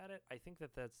laugh at it, I think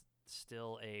that that's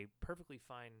still a perfectly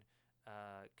fine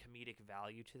comedic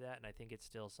value to that, and I think it's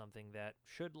still something that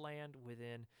should land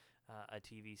within a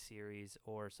TV series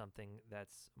or something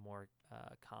that's more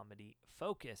comedy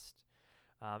focused.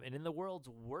 And in the world's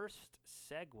worst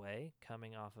segue,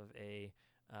 coming off of a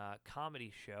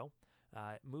comedy show,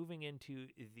 moving into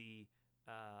the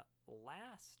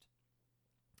last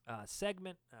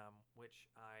segment, which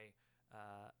I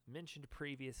mentioned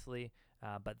previously,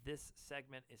 but this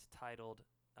segment is titled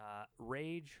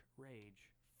Rage, Rage,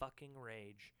 Fucking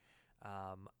Rage,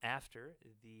 after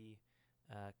the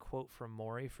quote from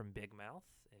Maury from Big Mouth,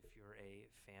 if you're a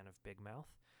fan of Big Mouth.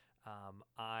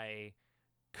 I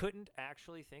couldn't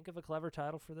actually think of a clever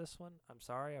title for this one. I'm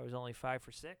sorry, I was only 5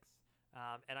 for 6.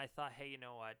 And I thought, hey, you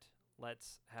know what?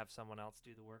 Let's have someone else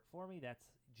do the work for me. That's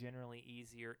generally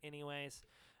easier anyways.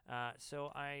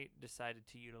 So I decided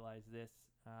to utilize this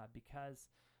because,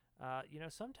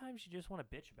 sometimes you just want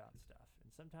to bitch about stuff.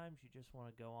 And sometimes you just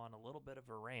want to go on a little bit of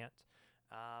a rant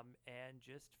and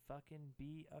just fucking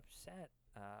be upset,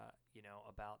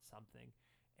 about something.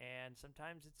 And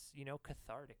sometimes it's,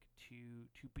 cathartic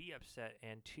to be upset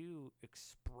and to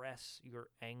express your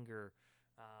anger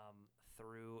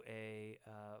through a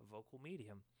vocal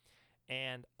medium.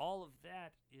 And all of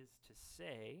that is to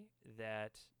say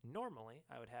that normally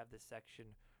I would have this section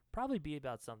probably be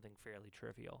about something fairly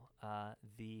trivial.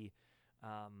 The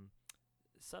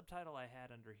subtitle I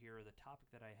had under here, or the topic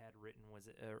that I had written, was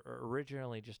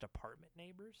originally just apartment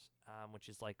neighbors, which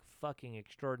is like fucking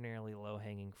extraordinarily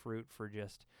low-hanging fruit for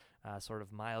just sort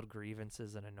of mild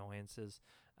grievances and annoyances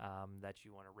that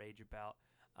you want to rage about.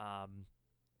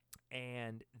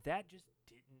 And that just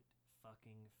didn't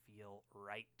fucking feel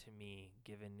right to me,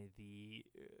 given the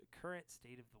current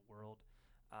state of the world.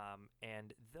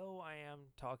 And though I am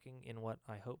talking in what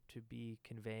I hope to be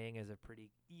conveying as a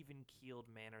pretty even-keeled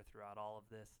manner throughout all of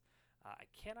this, I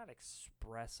cannot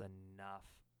express enough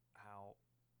how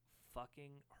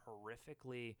fucking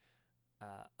horrifically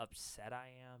upset I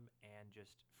am, and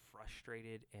just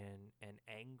frustrated and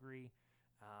angry,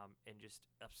 and just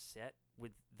upset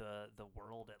with the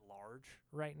world at large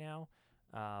right now.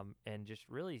 And just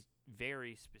really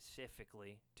very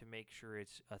specifically, to make sure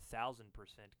it's 1,000%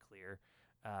 clear,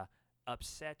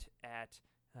 upset at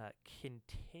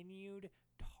continued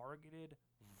targeted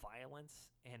violence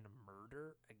and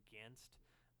murder against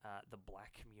the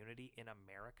black community in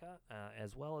America,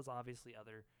 as well as obviously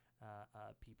other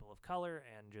people of color,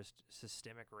 and just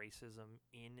systemic racism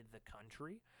in the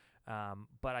country.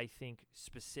 But I think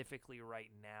specifically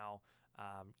right now,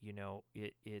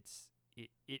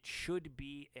 it should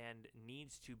be and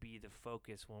needs to be the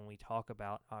focus when we talk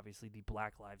about, obviously, the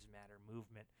Black Lives Matter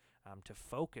movement, to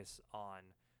focus on,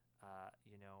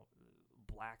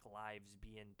 black lives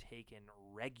being taken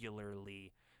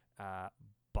regularly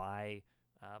by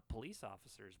police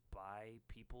officers, by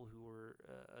people who are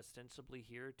ostensibly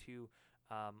here to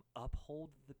uphold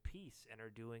the peace and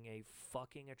are doing a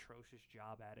fucking atrocious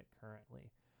job at it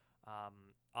currently.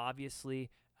 Obviously,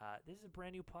 this is a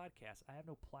brand new podcast. I have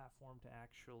no platform to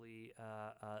actually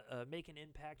make an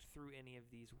impact through any of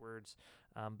these words.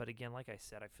 But again, like I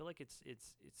said, I feel like it's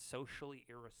socially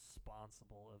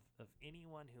irresponsible of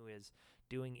anyone who is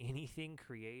doing anything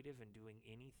creative and doing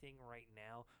anything right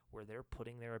now where they're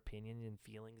putting their opinions and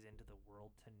feelings into the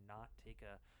world to not take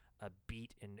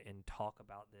beat and talk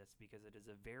about this, because it is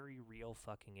a very real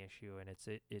fucking issue, and it's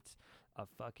a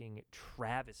fucking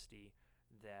travesty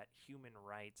that human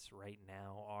rights right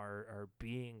now are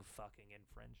being fucking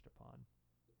infringed upon.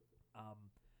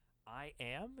 I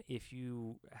am, if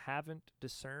you haven't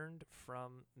discerned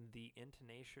from the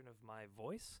intonation of my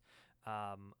voice,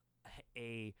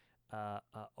 a a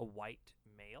white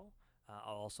male.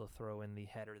 I'll also throw in the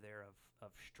header there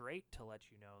of straight to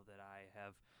let you know that I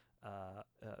have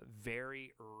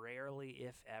very rarely,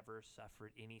 if ever,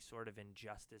 suffered any sort of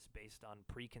injustice based on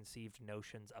preconceived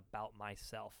notions about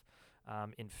myself.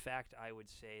 In fact, I would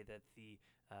say that the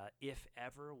if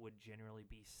ever would generally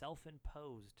be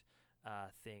self-imposed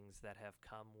things that have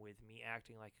come with me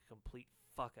acting like a complete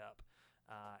fuck up.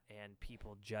 And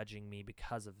people judging me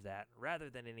because of that, rather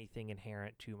than anything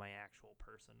inherent to my actual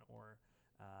person, or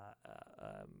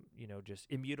just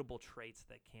immutable traits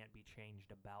that can't be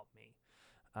changed about me.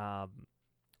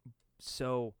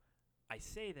 So I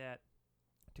say that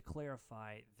to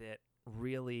clarify that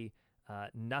really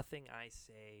nothing I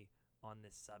say on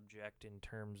this subject in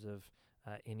terms of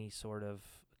any sort of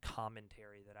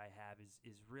commentary that I have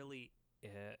is really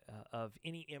of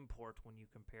any import when you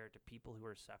compare it to people who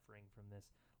are suffering from this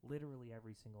literally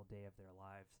every single day of their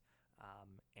lives.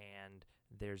 And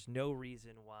there's no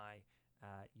reason why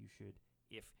you should,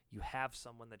 if you have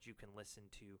someone that you can listen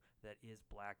to that is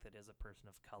black, that is a person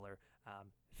of color,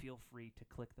 feel free to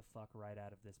click the fuck right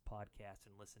out of this podcast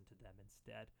and listen to them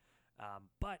instead.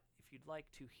 But if you'd like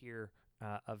to hear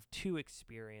of two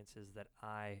experiences that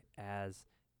I, as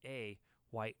a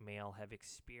white male, have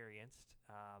experienced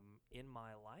in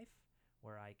my life,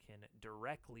 where I can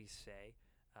directly say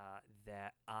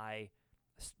that I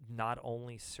not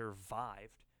only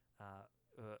survived,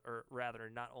 or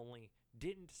rather not only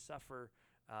didn't suffer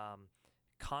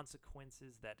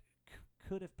consequences that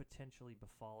could have potentially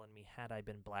befallen me had I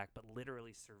been black, but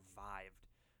literally survived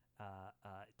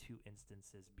two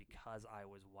instances because I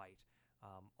was white,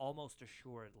 almost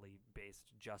assuredly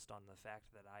based just on the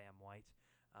fact that I am white,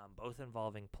 both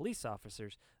involving police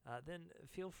officers, then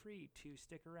feel free to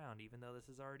stick around. Even though this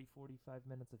is already 45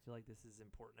 minutes, I feel like this is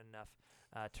important enough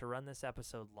to run this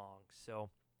episode long. So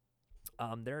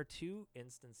there are two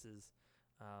instances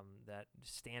that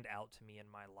stand out to me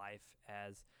in my life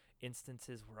as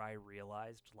instances where I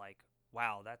realized, like,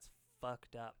 wow, that's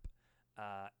fucked up.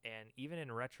 And even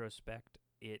in retrospect,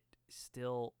 it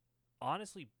still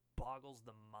honestly boggles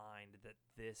the mind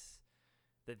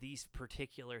that these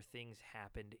particular things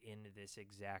happened in this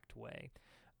exact way.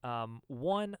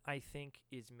 One, I think,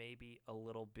 is maybe a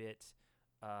little bit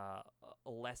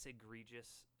less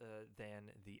egregious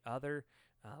than the other,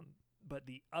 but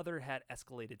the other had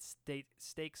escalated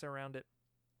stakes around it,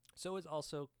 so is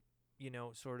also,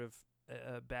 sort of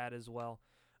bad as well.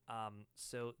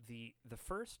 So the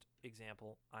first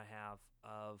example I have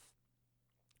of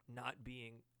not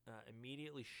being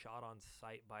immediately shot on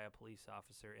sight by a police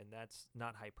officer, and that's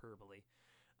not hyperbole.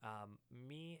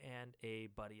 Me and a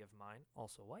buddy of mine,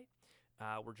 also white,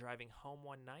 were driving home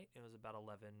one night. It was about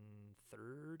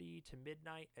 11:30 to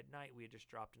midnight at night. We had just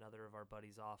dropped another of our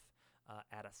buddies off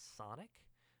at a Sonic,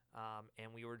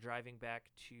 and we were driving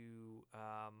back to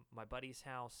my buddy's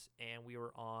house, and we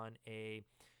were on a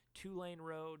 2-lane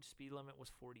road. Speed limit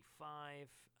was 45.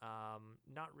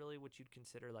 Not really what you'd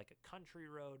consider like a country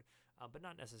road, but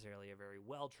not necessarily a very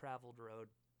well-traveled road.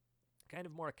 Kind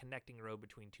of more a connecting road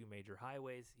between two major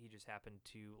highways. He just happened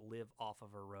to live off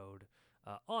of a road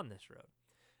on this road.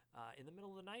 In the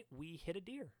middle of the night, we hit a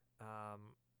deer.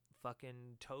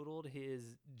 Fucking totaled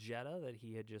his Jetta that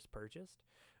he had just purchased.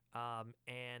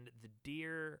 And the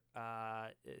deer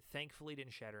thankfully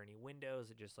didn't shatter any windows.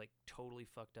 It just totally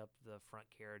fucked up the front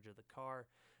carriage of the car.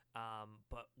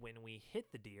 But when we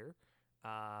hit the deer,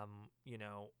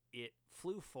 it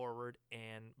flew forward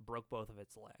and broke both of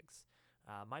its legs.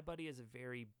 My buddy is a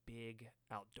very big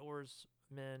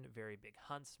outdoorsman, very big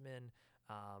huntsman,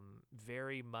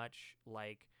 very much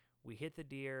like we hit the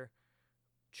deer,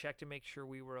 checked to make sure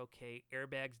we were okay,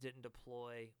 airbags didn't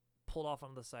deploy, pulled off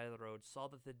on the side of the road, saw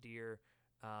that the deer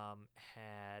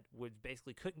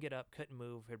basically couldn't get up, couldn't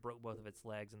move, had broke both of its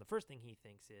legs, and the first thing he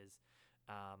thinks is,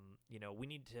 we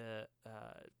need to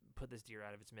put this deer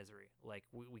out of its misery.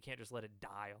 We can't just let it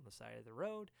die on the side of the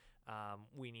road.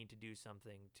 We need to do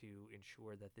something to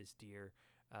ensure that this deer,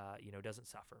 doesn't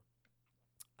suffer.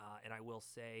 And I will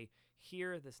say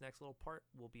here, this next little part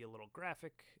will be a little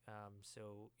graphic.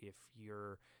 So if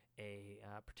you're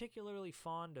particularly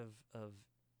fond of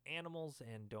animals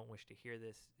and don't wish to hear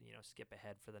this, skip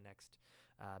ahead for the next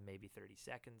maybe 30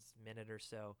 seconds, minute or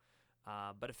so.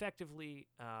 But effectively,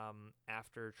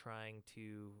 after trying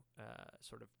to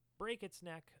sort of break its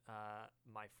neck.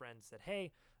 My friend said,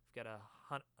 hey, I've got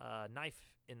a knife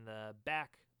in the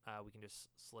back. We can just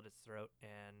slit its throat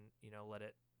and, let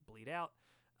it bleed out.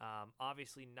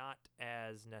 Obviously not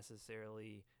as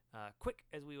necessarily quick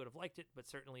as we would have liked it, but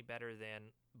certainly better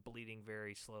than bleeding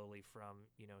very slowly from,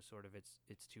 sort of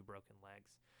its two broken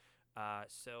legs.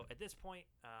 So at this point,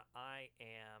 I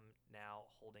am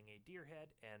now holding a deer head,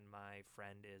 and my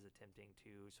friend is attempting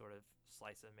to sort of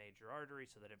slice a major artery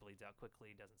so that it bleeds out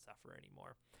quickly, doesn't suffer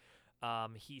anymore.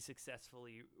 He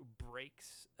successfully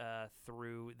breaks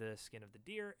through the skin of the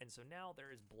deer, and so now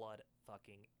there is blood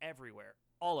fucking everywhere,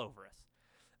 all over us.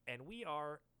 And we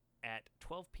are at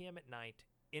 12 p.m. at night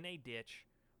in a ditch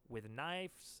with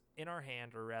knives in our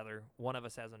hand, or rather, one of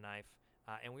us has a knife,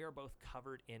 and we are both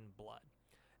covered in blood.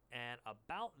 And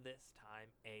about this time,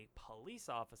 a police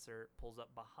officer pulls up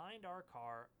behind our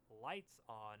car, lights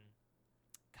on,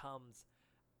 comes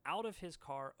out of his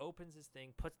car, opens his thing,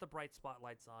 puts the bright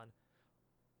spotlights on,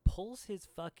 pulls his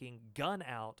fucking gun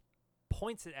out,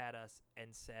 points it at us,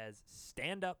 and says,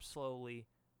 stand up slowly,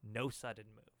 no sudden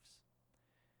moves.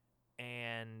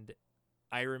 And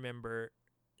I remember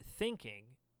thinking,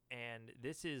 and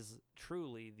this is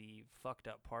truly the fucked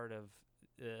up part of,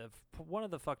 one of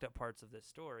the fucked up parts of this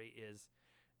story is,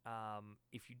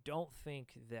 if you don't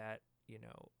think that,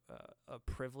 a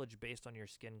privilege based on your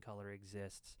skin color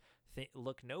exists,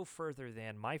 look no further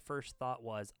than my first thought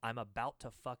was,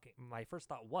 my first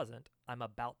thought wasn't, I'm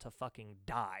about to fucking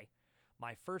die.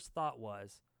 My first thought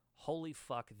was, holy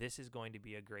fuck, this is going to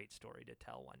be a great story to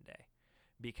tell one day.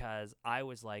 Because I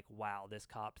was like, wow, this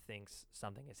cop thinks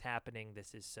something is happening.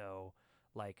 This is so,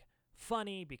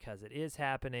 funny because it is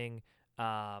happening,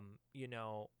 and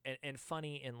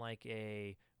funny in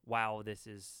a, wow, this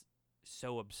is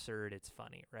so absurd, it's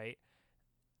funny, right?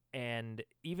 And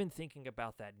even thinking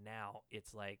about that now,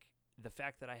 it's like the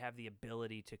fact that I have the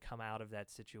ability to come out of that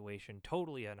situation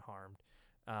totally unharmed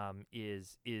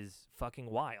is fucking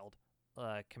wild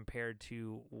compared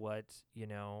to what,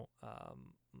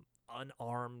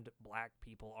 unarmed black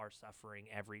people are suffering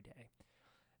every day.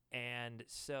 And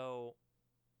so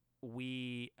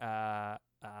we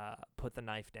put the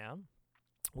knife down.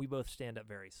 We both stand up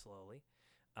very slowly.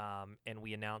 And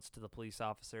we announce to the police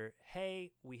officer,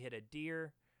 hey, we hit a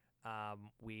deer.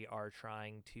 We are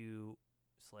trying to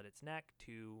slit its neck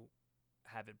to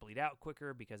have it bleed out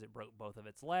quicker because it broke both of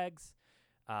its legs.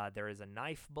 There is a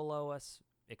knife below us,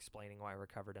 explaining why we're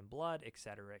covered in blood,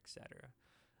 etc., etc.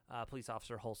 Police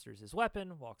officer holsters his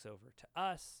weapon, walks over to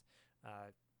us,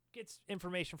 gets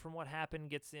information from what happened,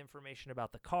 gets the information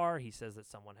about the car. He says that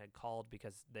someone had called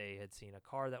because they had seen a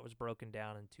car that was broken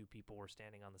down and two people were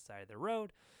standing on the side of the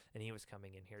road, and he was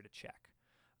coming in here to check.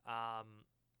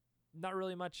 Not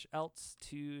really much else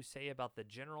to say about the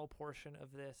general portion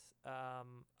of this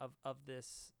of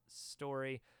this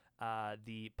story.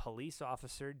 The police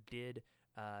officer did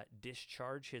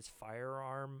discharge his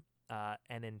firearm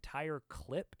an entire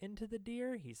clip into the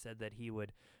deer. He said that he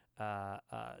would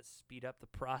speed up the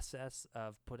process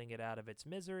of putting it out of its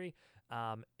misery,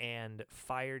 and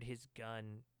fired his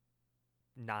gun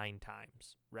 9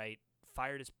 times, right?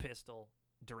 Fired his pistol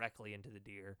directly into the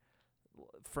deer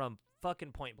from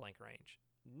fucking point blank range.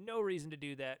 No reason to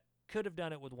do that. Could have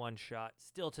done it with one shot.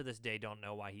 Still to this day don't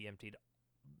know why he emptied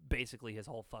basically his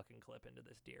whole fucking clip into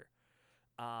this deer.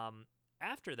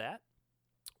 After that,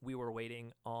 we were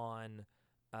waiting on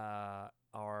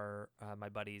my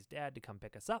buddy's dad to come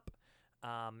pick us up,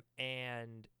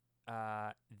 and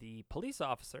the police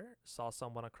officer saw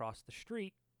someone across the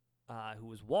street who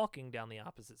was walking down the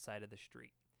opposite side of the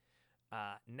street.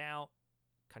 Now,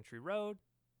 country road,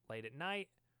 late at night,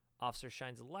 officer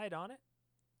shines a light on it.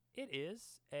 It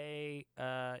is a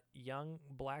young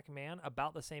black man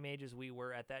about the same age as we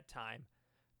were at that time.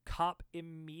 Cop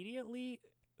immediately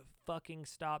fucking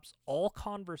stops all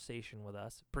conversation with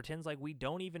us, pretends like we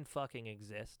don't even fucking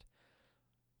exist,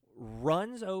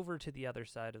 runs over to the other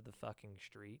side of the fucking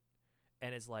street,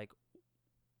 and is like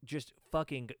just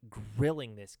fucking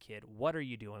grilling this kid. What are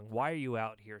you doing? Why are you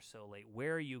out here so late?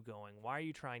 Where are you going? Why are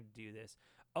you trying to do this?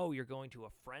 Oh, you're going to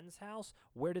a friend's house?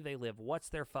 Where do they live? What's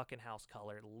their fucking house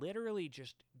color? Literally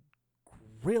just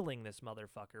grilling this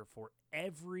motherfucker for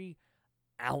every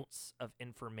ounce of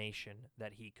information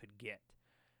that he could get.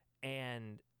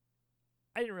 And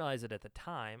I didn't realize it at the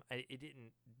time. It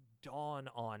didn't dawn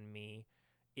on me.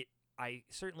 I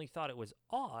certainly thought it was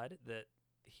odd that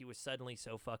he was suddenly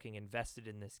so fucking invested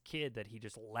in this kid that he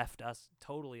just left us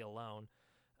totally alone,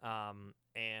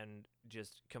 and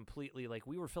just completely, like,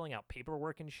 we were filling out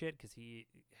paperwork and shit because he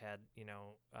had,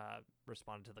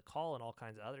 responded to the call and all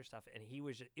kinds of other stuff, and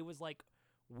it was like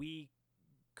we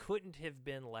couldn't have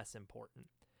been less important.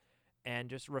 And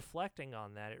just reflecting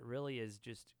on that, it really is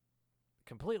just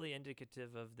completely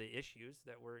indicative of the issues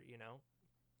that we're,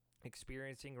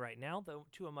 experiencing right now, though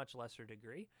to a much lesser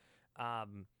degree.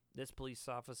 This police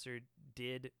officer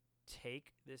did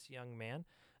take this young man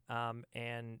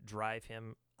and drive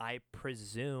him, I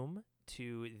presume,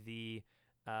 to the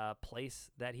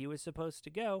place that he was supposed to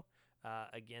go.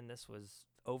 Again, this was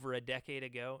over a decade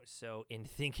ago, so in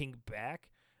thinking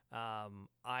back,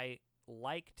 I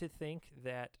like to think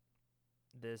that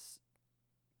this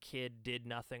kid did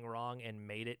nothing wrong and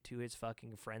made it to his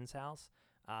fucking friend's house.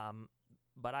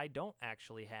 But I don't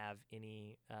actually have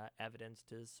any evidence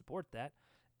to support that.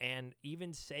 And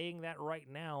even saying that right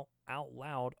now out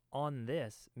loud on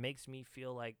this makes me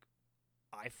feel like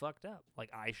I fucked up. Like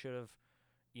I should have,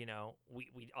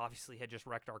 we obviously had just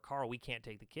wrecked our car. We can't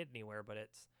take the kid anywhere, but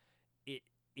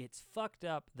it's fucked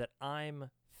up that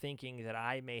I'm thinking that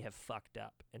I may have fucked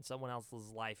up and someone else's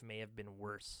life may have been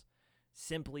worse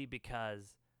simply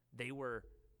because they were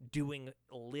doing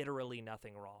literally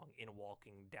nothing wrong in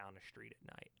walking down a street at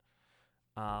night.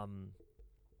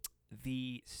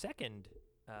 The second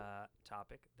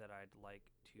topic that I'd like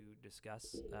to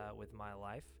discuss with my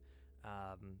life,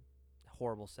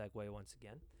 horrible segue once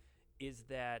again, is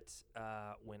that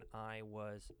when I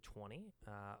was 20,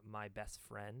 my best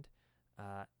friend,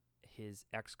 his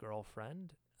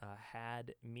ex-girlfriend,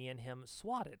 had me and him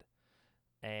swatted.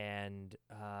 And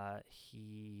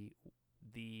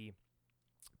the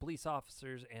police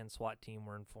officers and SWAT team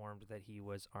were informed that he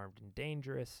was armed and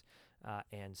dangerous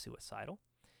and suicidal.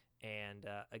 And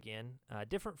again,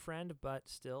 different friend, but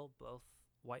still both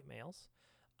white males.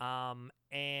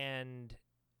 And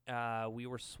we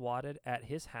were swatted at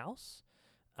his house.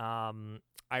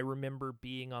 I remember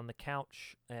being on the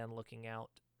couch and looking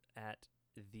out at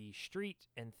the street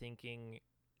and thinking,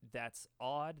 that's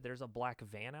odd. There's a black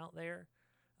van out there.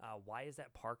 Why is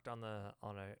that parked on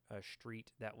a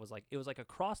street that was like, it was like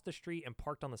across the street and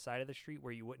parked on the side of the street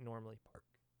where you wouldn't normally park?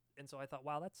 And so I thought,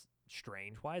 wow, that's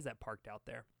strange. Why is that parked out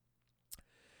there?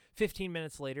 15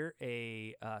 minutes later,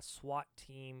 a SWAT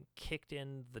team kicked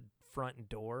in the front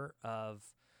door of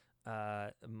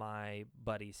my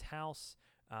buddy's house.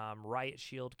 Riot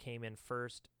Shield came in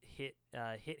first, hit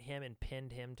him and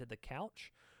pinned him to the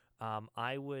couch.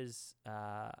 I was,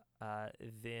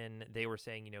 then they were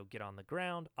saying, get on the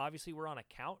ground. Obviously, we're on a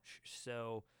couch,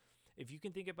 so if you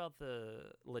can think about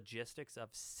the logistics of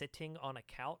sitting on a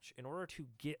couch, in order to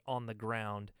get on the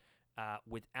ground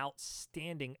without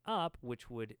standing up, which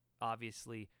would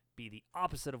obviously be the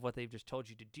opposite of what they've just told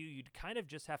you to do, you'd kind of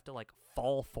just have to like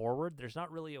fall forward. There's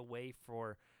not really a way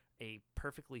for a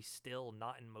perfectly still,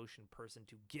 not in motion person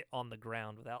to get on the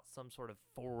ground without some sort of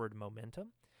forward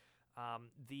momentum.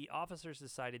 The officers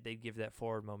decided they'd give that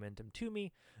forward momentum to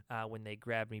me when they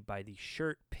grabbed me by the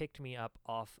shirt, picked me up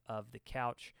off of the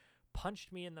couch,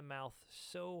 punched me in the mouth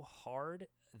so hard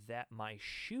that my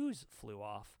shoes flew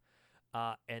off,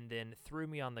 and then threw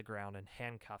me on the ground and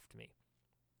handcuffed me.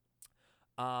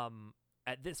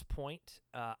 At this point,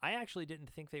 I actually didn't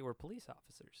think they were police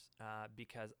officers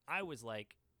because I was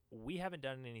like, we haven't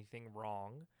done anything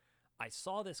wrong. I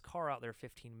saw this car out there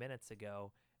 15 minutes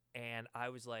ago, and I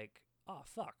was like, oh,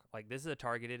 fuck. Like, this is a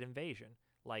targeted invasion.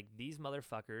 Like, these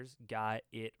motherfuckers got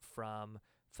it from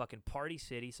fucking Party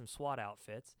City, some SWAT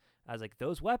outfits. I was like,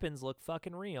 those weapons look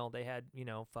fucking real. They had,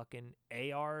 fucking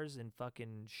ARs and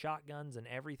fucking shotguns and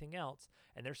everything else.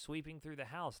 And they're sweeping through the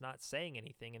house, not saying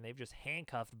anything. And they've just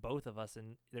handcuffed both of us.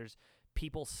 And there's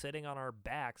people sitting on our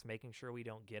backs, making sure we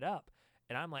don't get up.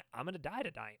 And I'm like, I'm going to die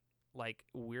tonight. Like,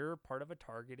 we're part of a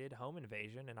targeted home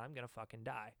invasion, and I'm going to fucking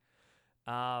die.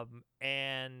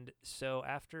 And so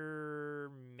after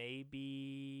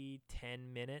maybe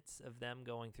 10 minutes of them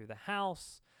going through the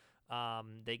house,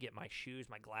 they get my shoes.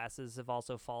 My glasses have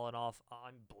also fallen off.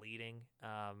 I'm bleeding.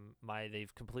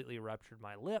 They've completely ruptured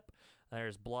my lip.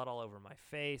 There's blood all over my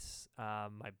face.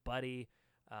 My buddy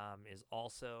is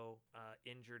also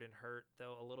injured and hurt,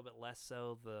 though a little bit less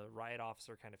so. The riot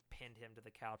officer kind of pinned him to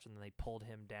the couch, and then they pulled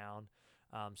him down.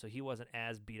 So he wasn't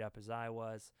as beat up as I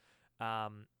was.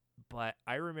 But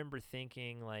I remember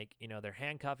thinking, like, they're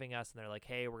handcuffing us, and they're like,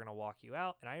 hey, we're going to walk you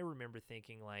out. And I remember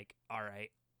thinking, like, all right,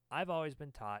 I've always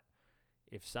been taught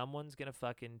if someone's going to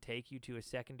fucking take you to a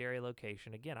secondary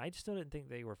location, again, I still didn't think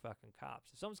they were fucking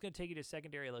cops. If someone's going to take you to a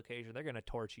secondary location, they're going to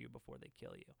torture you before they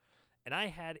kill you. And I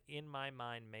had in my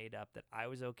mind made up that I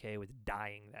was okay with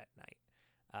dying that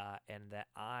night. And that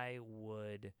I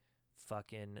would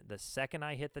fucking, the second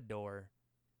I hit the door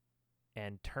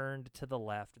and turned to the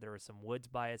left, there was some woods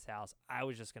by his house, I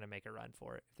was just going to make a run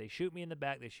for it. If they shoot me in the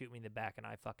back, they shoot me in the back, and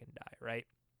I fucking die, right?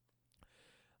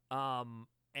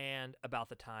 And about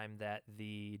the time that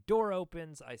the door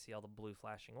opens, I see all the blue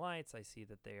flashing lights. I see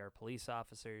that they are police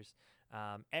officers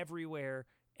everywhere.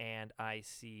 And I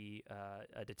see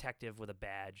a detective with a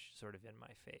badge sort of in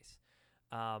my face.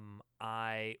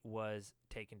 I was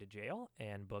taken to jail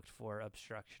and booked for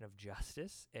obstruction of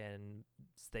justice, and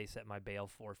they set my bail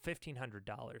for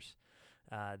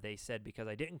 $1,500. They said because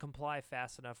I didn't comply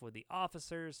fast enough with the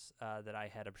officers that I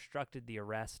had obstructed the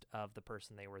arrest of the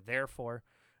person they were there for,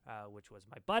 which was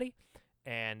my buddy,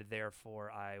 and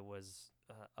therefore I was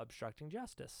obstructing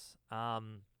justice.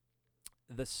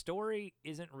 The story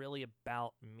isn't really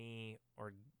about me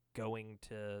or going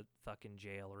to fucking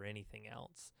jail or anything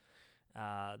else.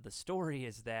 The story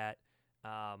is that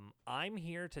I'm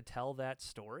here to tell that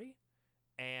story,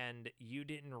 and you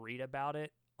didn't read about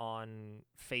it on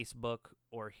Facebook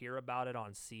or hear about it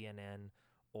on CNN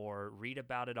or read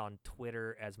about it on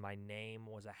Twitter as my name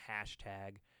was a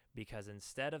hashtag, because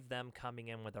instead of them coming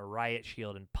in with a riot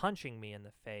shield and punching me in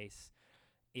the face,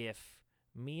 if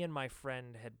me and my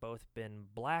friend had both been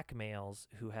black males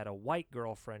who had a white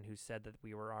girlfriend who said that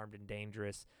we were armed and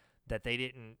dangerous, that they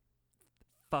didn't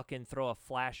fucking throw a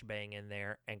flashbang in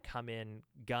there and come in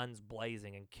guns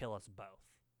blazing and kill us both,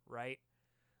 right?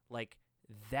 Like,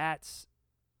 that's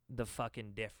the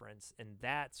fucking difference, and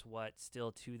that's what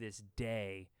still to this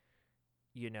day,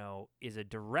 you know, is a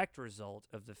direct result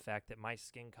of the fact that my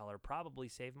skin color probably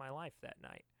saved my life that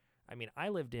night. I mean, I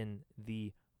lived in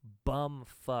the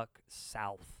bumfuck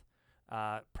South.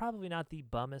 Probably not the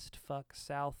bummest fuck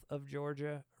South of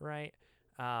Georgia, right?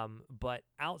 But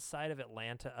outside of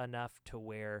Atlanta enough to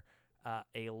where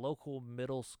a local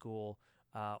middle school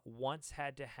once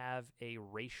had to have a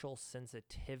racial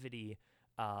sensitivity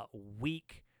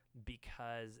week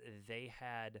because they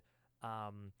had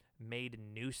made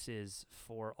nooses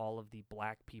for all of the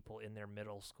black people in their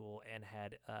middle school and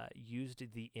had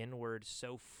used the N-word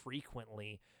so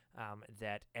frequently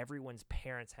that everyone's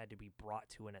parents had to be brought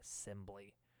to an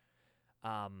assembly.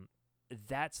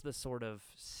 That's the sort of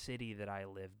city that I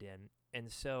lived in.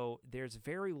 And so there's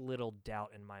very little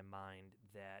doubt in my mind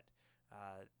that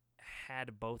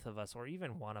had both of us, or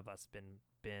even one of us,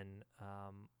 been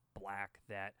black,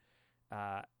 that,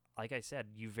 like I said,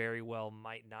 you very well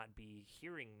might not be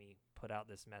hearing me put out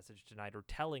this message tonight or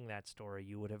telling that story.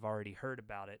 You would have already heard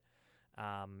about it.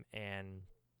 And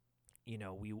you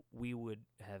know, we would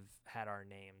have had our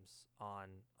names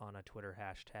on a Twitter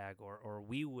hashtag, or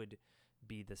we would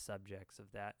be the subjects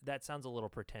of that. That sounds a little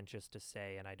pretentious to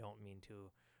say, and I don't mean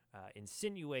to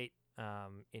insinuate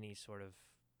any sort of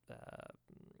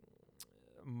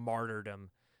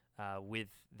martyrdom with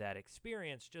that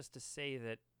experience, just to say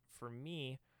that for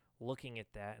me, looking at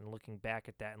that and looking back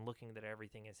at that and looking that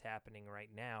everything is happening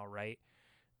right now, right,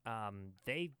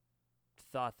 they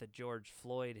thought that George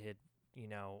Floyd had, you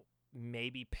know,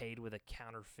 maybe paid with a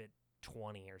counterfeit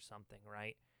 20 or something,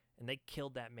 right? And they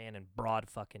killed that man in broad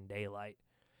fucking daylight.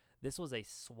 This was a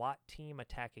SWAT team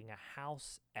attacking a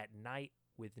house at night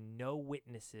with no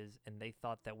witnesses, and they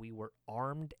thought that we were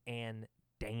armed and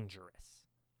dangerous.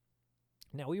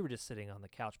 Now, we were just sitting on the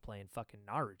couch playing fucking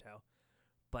Naruto,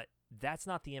 but that's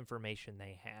not the information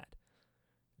they had.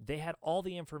 They had all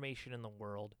the information in the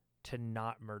world to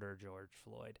not murder George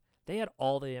Floyd. They had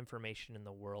all the information in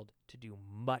the world to do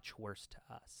much worse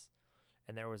to us.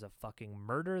 And there was a fucking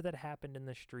murder that happened in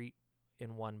the street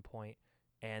in one point,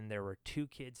 and there were 2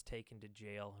 kids taken to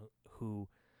jail who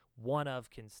one of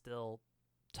can still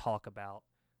talk about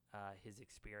his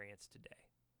experience today.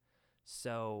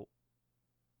 So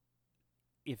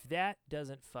if that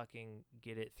doesn't fucking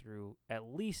get it through at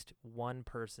least one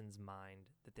person's mind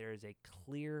that there is a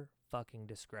clear fucking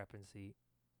discrepancy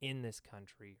in this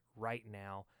country right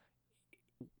now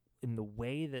in the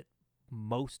way that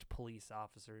most police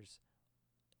officers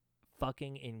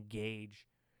fucking engage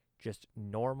just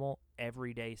normal,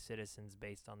 everyday citizens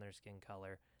based on their skin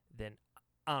color, then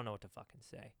I don't know what to fucking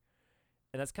say.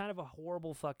 And that's kind of a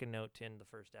horrible fucking note to end the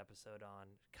first episode on.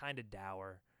 Kind of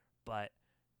dour, but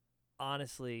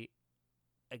honestly,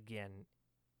 again,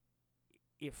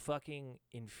 it fucking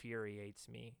infuriates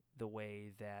me the way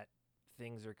that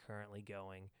things are currently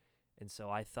going. And so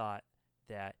I thought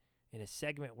that in a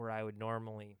segment where I would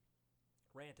normally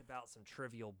rant about some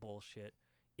trivial bullshit,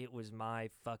 it was my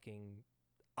fucking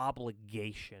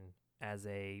obligation as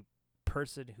a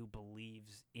person who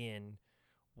believes in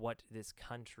what this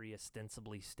country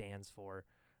ostensibly stands for,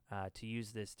 to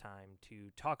use this time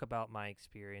to talk about my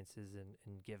experiences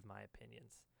and give my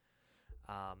opinions.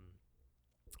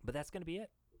 But that's going to be it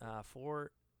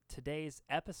for today's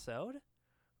episode.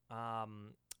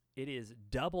 It is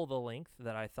double the length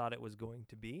that I thought it was going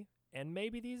to be, and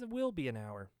maybe these will be an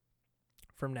hour.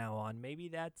 from now on. Maybe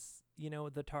that's,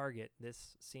 the target.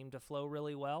 This seemed to flow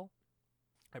really well.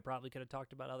 I probably could have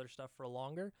talked about other stuff for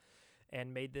longer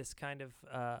and made this kind of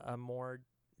a more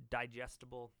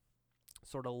digestible,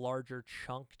 sort of larger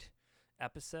chunked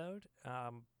episode.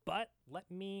 But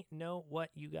let me know what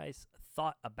you guys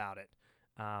thought about it.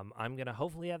 I'm going to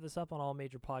hopefully have this up on all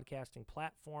major podcasting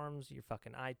platforms, your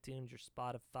fucking iTunes, your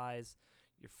Spotify's,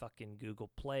 your fucking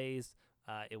Google Plays.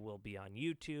 It will be on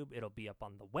YouTube. It'll be up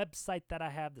on the website that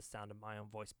I have,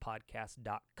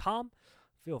 thesoundofmyownvoicepodcast.com.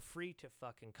 Feel free to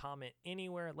fucking comment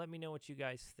anywhere. Let me know what you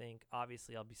guys think.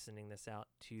 Obviously, I'll be sending this out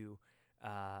to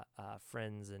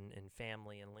friends and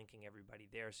family and linking everybody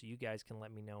there so you guys can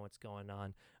let me know what's going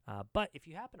on. But if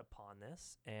you happen upon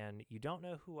this and you don't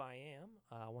know who I am,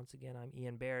 once again, I'm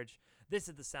Ian Barrage. This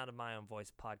is the Sound of My Own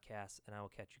Voice podcast, and I will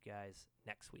catch you guys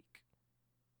next week.